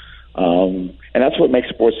 so, and that's what makes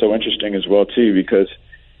sports so interesting as well, too, because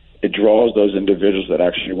it draws those individuals that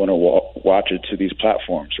actually want to watch it to these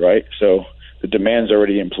platforms, right? So the demand's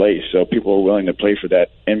already in place, so people are willing to pay for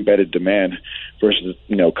that embedded demand versus,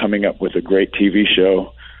 coming up with a great TV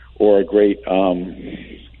show or a great,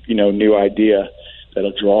 new idea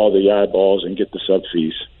that'll draw the eyeballs and get the sub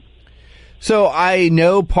fees. So I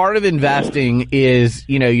know part of investing is,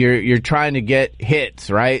 you're trying to get hits,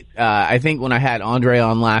 right? I think when I had Andre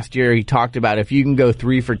on last year, he talked about if you can go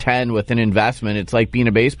 3 for 10 with an investment, it's like being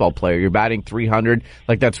a baseball player. You're batting 300.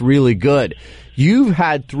 Like, that's really good. You've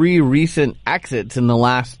had 3 recent exits in the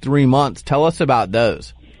last 3 months. Tell us about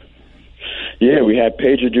those. Yeah, we had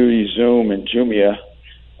PagerDuty, Zoom, and Jumia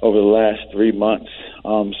over the last 3 months.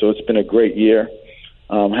 So it's been a great year.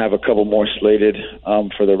 Have a couple more slated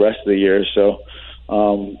for the rest of the year. So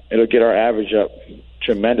it'll get our average up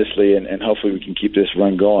tremendously, and hopefully we can keep this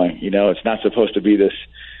run going. It's not supposed to be this.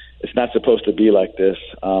 It's not supposed to be like this.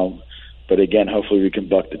 But again, hopefully we can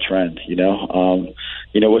buck the trend.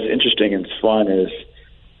 What's interesting and fun is,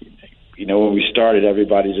 when we started,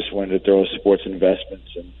 everybody just wanted to throw sports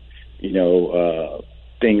investments and,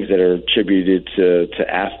 things that are attributed to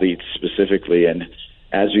athletes specifically. And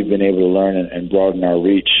as we've been able to learn and broaden our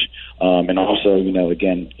reach, and also,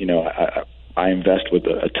 I invest with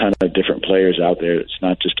a ton of different players out there. It's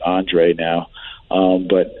not just Andre now,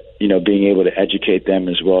 but being able to educate them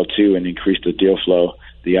as well too, and increase the deal flow.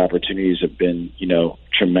 The opportunities have been,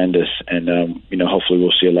 tremendous, and hopefully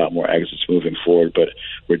we'll see a lot more exits moving forward. But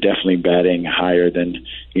we're definitely batting higher than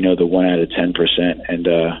the 1 out of 10%, and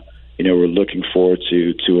we're looking forward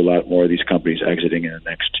to a lot more of these companies exiting in the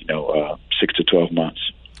next 6 to 12 months.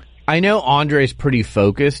 I know Andre's pretty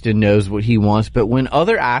focused and knows what he wants, but when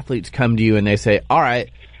other athletes come to you and they say, all right,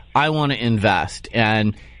 I want to invest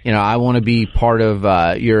and, I want to be part of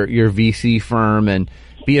your VC firm and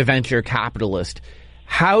be a venture capitalist,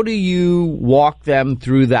 how do you walk them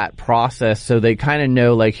through that process so they kind of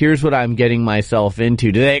know, like, here's what I'm getting myself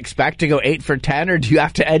into? Do they expect to go 8 for 10, or do you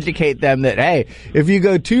have to educate them that, hey, if you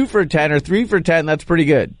go 2 for 10 or 3 for 10, that's pretty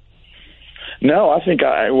good? No, I think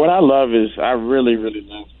what I love is I really, really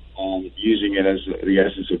love using it as the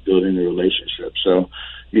essence of building the relationship. So,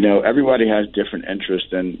 everybody has different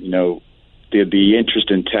interests, and, the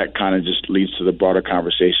interest in tech kind of just leads to the broader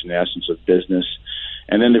conversation, the essence of business.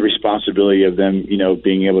 and then the responsibility of them,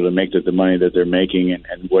 being able to make the money that they're making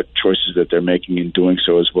and what choices that they're making in doing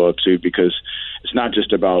so as well too, because it's not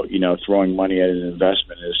just about, throwing money at an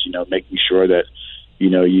investment. It's, making sure that,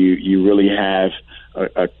 you really have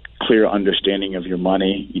a clear understanding of your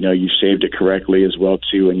money. You saved it correctly as well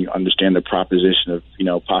too, and you understand the proposition of,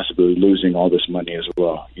 possibly losing all this money as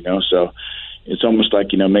well, so it's almost like,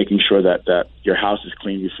 making sure that your house is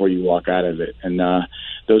clean before you walk out of it. And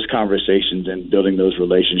those conversations and building those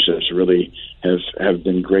relationships really have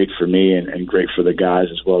been great for me and great for the guys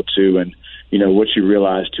as well too. And what you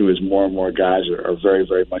realize too is more and more guys are very,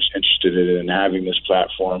 very much interested in having this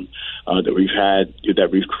platform that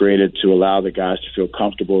we've created to allow the guys to feel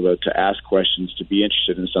comfortable to ask questions, to be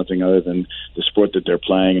interested in something other than the sport that they're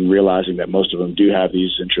playing, and realizing that most of them do have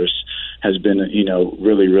these interests has been,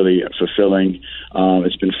 really, really fulfilling.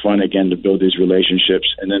 It's been fun again to build these relationships,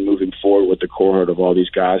 and then moving forward with the cohort of all these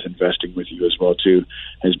guys investing with you as well too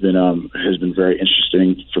has been very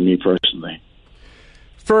interesting for me personally.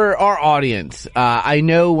 For our audience, I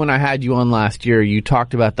know when I had you on last year, you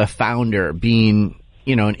talked about the founder being,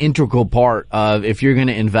 an integral part of, if you're going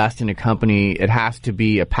to invest in a company, it has to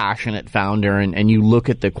be a passionate founder, and you look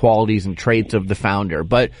at the qualities and traits of the founder.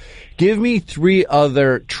 But give me 3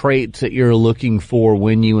 other traits that you're looking for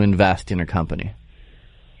when you invest in a company.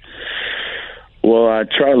 Well, I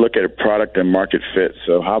try to look at a product and market fit.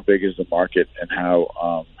 So how big is the market, and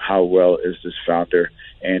how well is this founder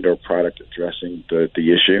and or product addressing the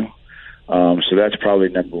issue? So that's probably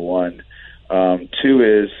number 1.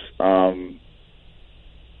 2 is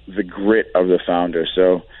the grit of the founder.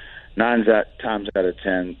 So 9 times out of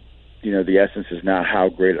 10, the essence is not how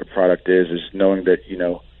great a product is knowing that,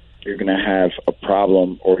 you're going to have a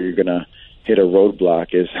problem or you're going to hit a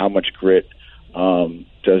roadblock, is how much grit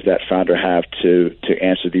does that founder have to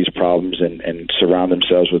answer these problems and surround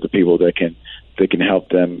themselves with the people that can help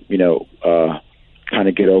them, kind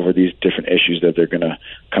of get over these different issues that they're going to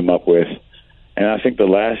come up with. And I think the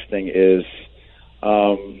last thing is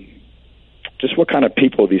just what kind of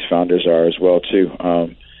people these founders are as well too.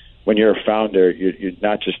 When you're a founder, you're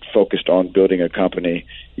not just focused on building a company.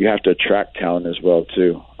 You have to attract talent as well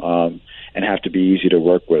too, and have to be easy to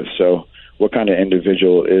work with. So what kind of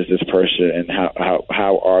individual is this person, and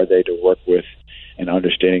how are they to work with, and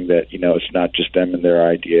understanding that, it's not just them and their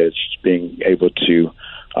idea, it's just being able to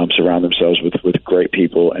surround themselves with great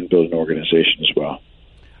people and build an organization as well.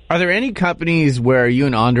 Are there any companies where you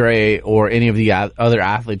and Andre or any of the other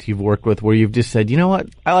athletes you've worked with where you've just said, you know what,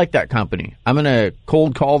 I like that company, I'm going to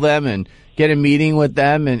cold call them and get a meeting with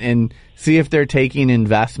them and see if they're taking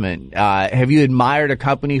investment? Have you admired a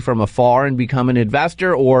company from afar and become an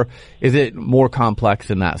investor, or is it more complex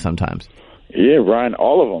than that sometimes? Yeah, Ryan,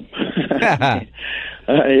 all of them. I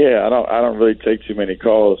don't really take too many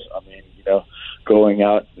calls. I mean, going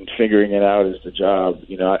out and figuring it out is the job.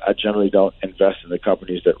 I generally don't invest in the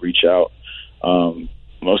companies that reach out.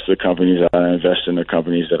 Most of the companies I invest in are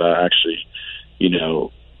companies that I actually,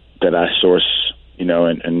 that I source,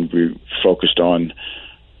 and we focused on,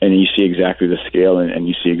 and you see exactly the scale and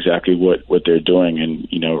you see exactly what they're doing, and,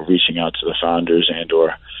 reaching out to the founders and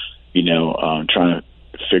or, trying to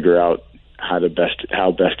figure out how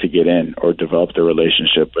best to get in or develop the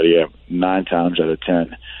relationship. But 9 times out of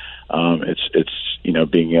 10, it's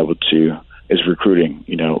being able to recruiting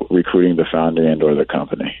the founder and or the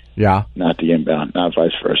company. Yeah. Not the inbound, not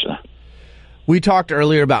vice versa. We talked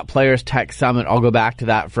earlier about Players Tech Summit. I'll go back to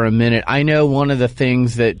that for a minute. I know one of the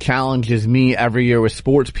things that challenges me every year with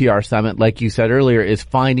Sports PR Summit, like you said earlier, is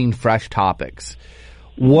finding fresh topics.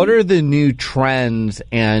 What are the new trends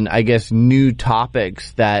and I guess new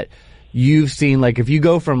topics that you've seen? Like if you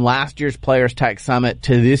go from last year's Players Tech Summit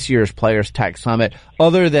to this year's Players Tech Summit,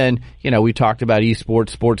 other than, we talked about esports,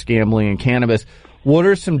 sports gambling, and cannabis, what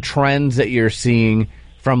are some trends that you're seeing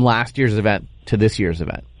from last year's event to this year's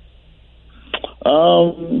event?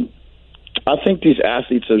 I think these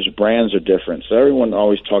athletes as brands are different. So everyone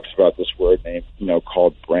always talks about this word name,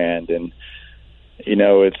 called brand, and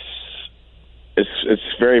it's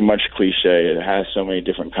very much cliche. It has so many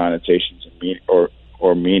different connotations and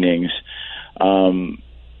or meanings.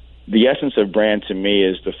 The essence of brand to me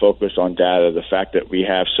is the focus on data, the fact that we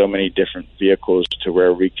have so many different vehicles to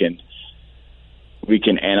where we can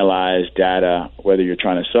analyze data, whether you're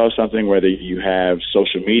trying to sell something, whether you have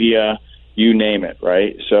social media, you name it,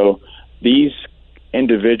 right? So these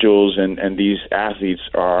individuals and these athletes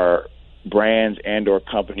are brands and or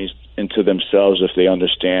companies into themselves if they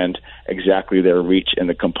understand exactly their reach and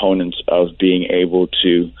the components of being able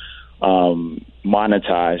to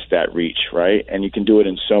monetize that reach, right? And you can do it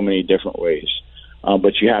in so many different ways.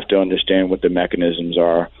 but you have to understand what the mechanisms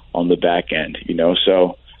are on the back end,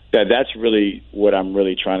 so that's really what I'm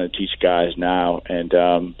really trying to teach guys now.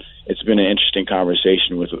 And it's been an interesting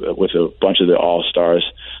conversation with a bunch of the all-stars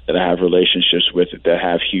that I have relationships with that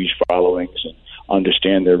have huge followings and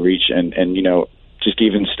understand their reach. And just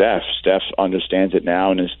even Steph understands it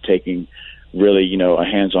now and is taking really, a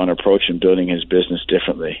hands-on approach in building his business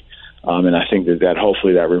differently. And I think that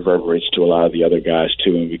hopefully that reverberates to a lot of the other guys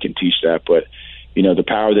too, and we can teach that. But, the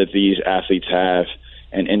power that these athletes have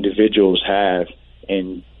and individuals have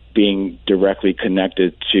in being directly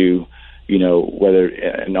connected to, whether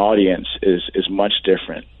an audience is much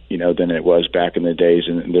different, than it was back in the days.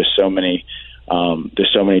 And there's so many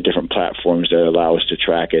different platforms that allow us to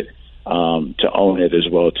track it, to own it as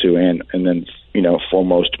well too, and then,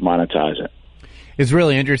 foremost monetize it. It's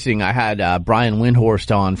really interesting. I had Brian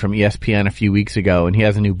Windhorst on from ESPN a few weeks ago, and he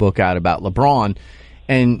has a new book out about LeBron.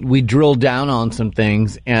 And we drilled down on some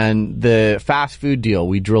things, and the fast food deal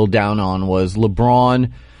we drilled down on was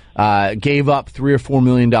LeBron gave up $3 or $4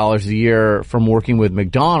 million a year from working with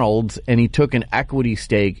McDonald's, and he took an equity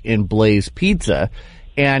stake in Blaze Pizza.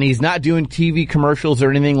 And he's not doing TV commercials or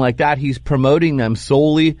anything like that. He's promoting them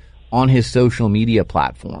solely on his social media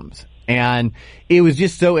platforms. And it was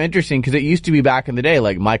just so interesting because it used to be back in the day,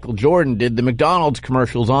 like Michael Jordan did the McDonald's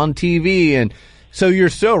commercials on TV. And so you're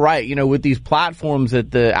so right, with these platforms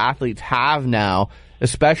that the athletes have now,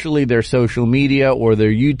 especially their social media or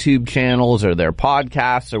their YouTube channels or their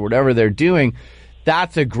podcasts or whatever they're doing,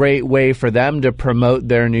 that's a great way for them to promote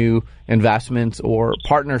their new investments or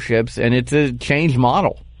partnerships. And it's a change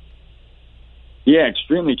model. Yeah,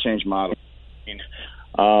 extremely change model.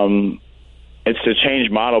 It's a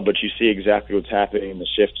change model, but you see exactly what's happening in the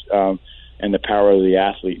shift and the power of the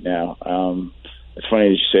athlete now. It's funny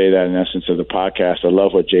that you say that in essence of the podcast. I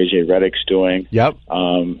love what JJ Redick's doing. Yep.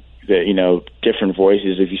 Different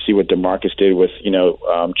voices. If you see what DeMarcus did with,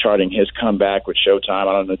 charting his comeback with Showtime.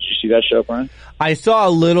 I don't know. Did you see that show, Brian? I saw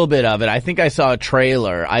a little bit of it. I think I saw a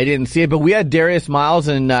trailer. I didn't see it, but we had Darius Miles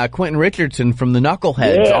and Quentin Richardson from the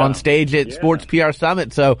Knuckleheads on stage at Sports PR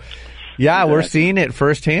Summit. So, exactly. We're seeing it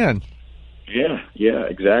firsthand. Yeah,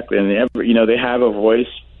 exactly. And they have a voice.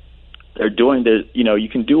 They're doing the, you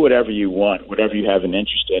can do whatever you want, whatever you have an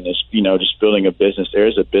interest in. Is just building a business. There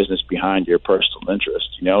is a business behind your personal interest.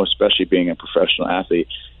 Especially being a professional athlete.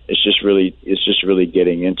 It's just really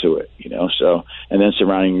getting into it. So, and then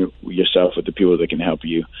surrounding yourself with the people that can help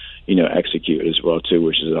you, execute as well too,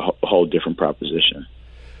 which is a whole different proposition.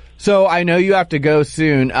 So I know you have to go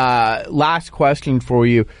soon. Last question for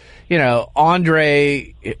you.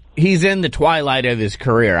 Andre, he's in the twilight of his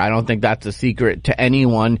career. I don't think that's a secret to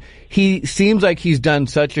anyone. He seems like he's done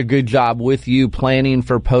such a good job with you planning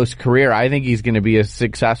for post-career. I think he's going to be as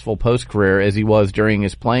successful post-career as he was during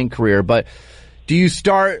his playing career. But do you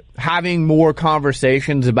start having more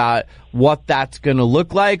conversations about what that's going to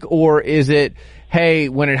look like? Or is it, hey,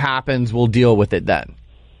 when it happens, we'll deal with it then?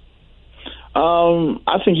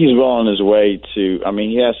 I think he's well on his way to,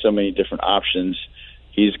 he has so many different options.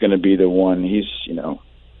 He's going to be the one. He's,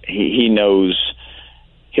 he knows,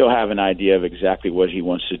 he'll have an idea of exactly what he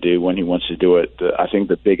wants to do when he wants to do it. I think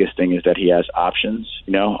the biggest thing is that he has options.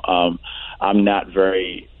 I'm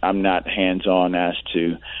not hands-on as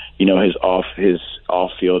to, his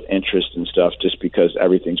off-field interest and stuff, just because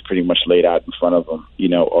everything's pretty much laid out in front of him,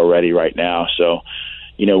 already right now. So,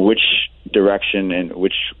 which direction and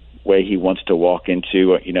which way he wants to walk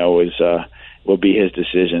into, will be his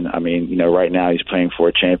decision. Right now he's playing for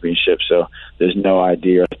a championship, so there's no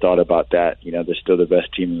idea or thought about that. They're still the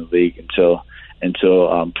best team in the league until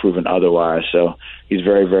proven otherwise. So he's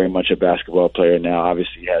very, very much a basketball player now.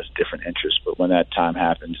 Obviously he has different interests, but when that time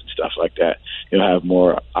happens and stuff like that, he'll have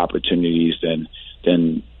more opportunities than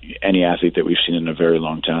any athlete that we've seen in a very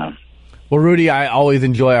long time. Well, Rudy, I always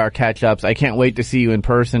enjoy our catch-ups. I can't wait to see you in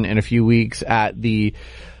person in a few weeks at the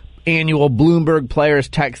annual Bloomberg Players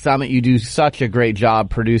Tech Summit. You do such a great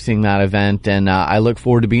job producing that event, and I look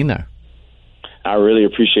forward to being there. I really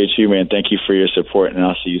appreciate you, man. Thank you for your support, and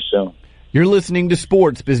I'll see you soon. You're listening to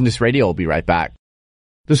Sports Business Radio. We'll be right back.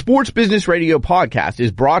 The Sports Business Radio podcast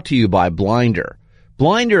is brought to you by Blinder.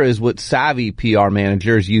 Blinder is what savvy PR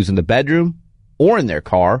managers use in the bedroom or in their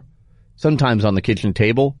car, sometimes on the kitchen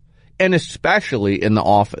table, and especially in the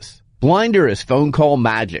office. Blinder is phone call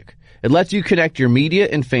magic. It lets you connect your media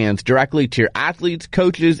and fans directly to your athletes,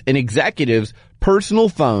 coaches, and executives' personal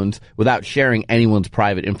phones without sharing anyone's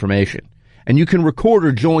private information. And you can record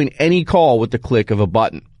or join any call with the click of a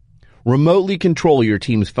button. Remotely control your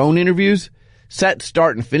team's phone interviews, set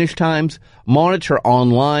start and finish times, monitor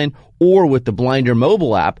online, or with the Blinder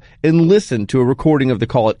mobile app and listen to a recording of the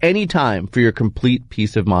call at any time for your complete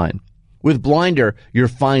peace of mind. With Blinder, you're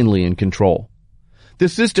finally in control. The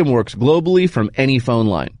system works globally from any phone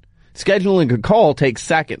line. Scheduling a call takes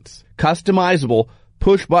seconds. Customizable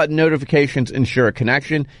push-button notifications ensure a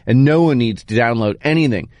connection, and no one needs to download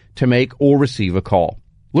anything to make or receive a call.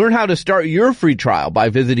 Learn how to start your free trial by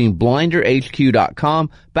visiting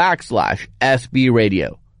blinderhq.com/SB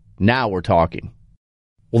Radio. Now we're talking.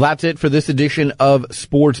 Well, that's it for this edition of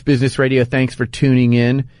Sports Business Radio. Thanks for tuning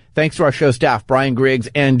in. Thanks to our show staff, Brian Griggs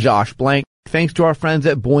and Josh Blank. Thanks to our friends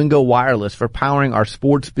at Boingo Wireless for powering our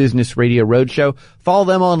Sports Business Radio Roadshow. Follow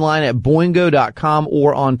them online at boingo.com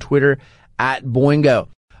or on Twitter at Boingo.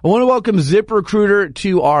 I want to welcome ZipRecruiter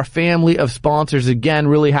to our family of sponsors. Again,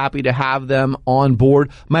 really happy to have them on board.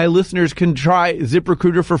 My listeners can try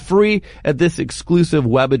ZipRecruiter for free at this exclusive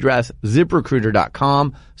web address,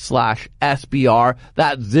 ZipRecruiter.com/SBR.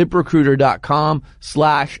 That's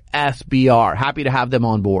ZipRecruiter.com/SBR. Happy to have them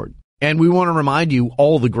on board. And we want to remind you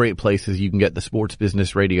all the great places you can get the Sports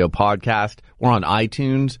Business Radio podcast. We're on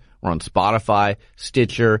iTunes, we're on Spotify,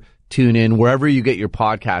 Stitcher, TuneIn, wherever you get your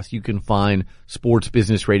podcast, you can find Sports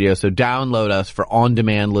Business Radio. So download us for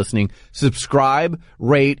on-demand listening. Subscribe,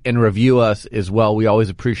 rate, and review us as well. We always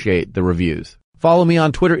appreciate the reviews. Follow me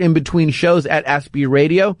on Twitter in between shows at SB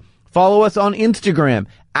Radio. Follow us on Instagram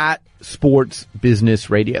at Sports Business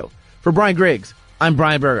Radio. For Brian Griggs, I'm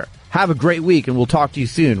Brian Berger. Have a great week, and we'll talk to you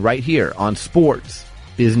soon right here on Sports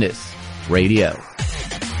Business Radio.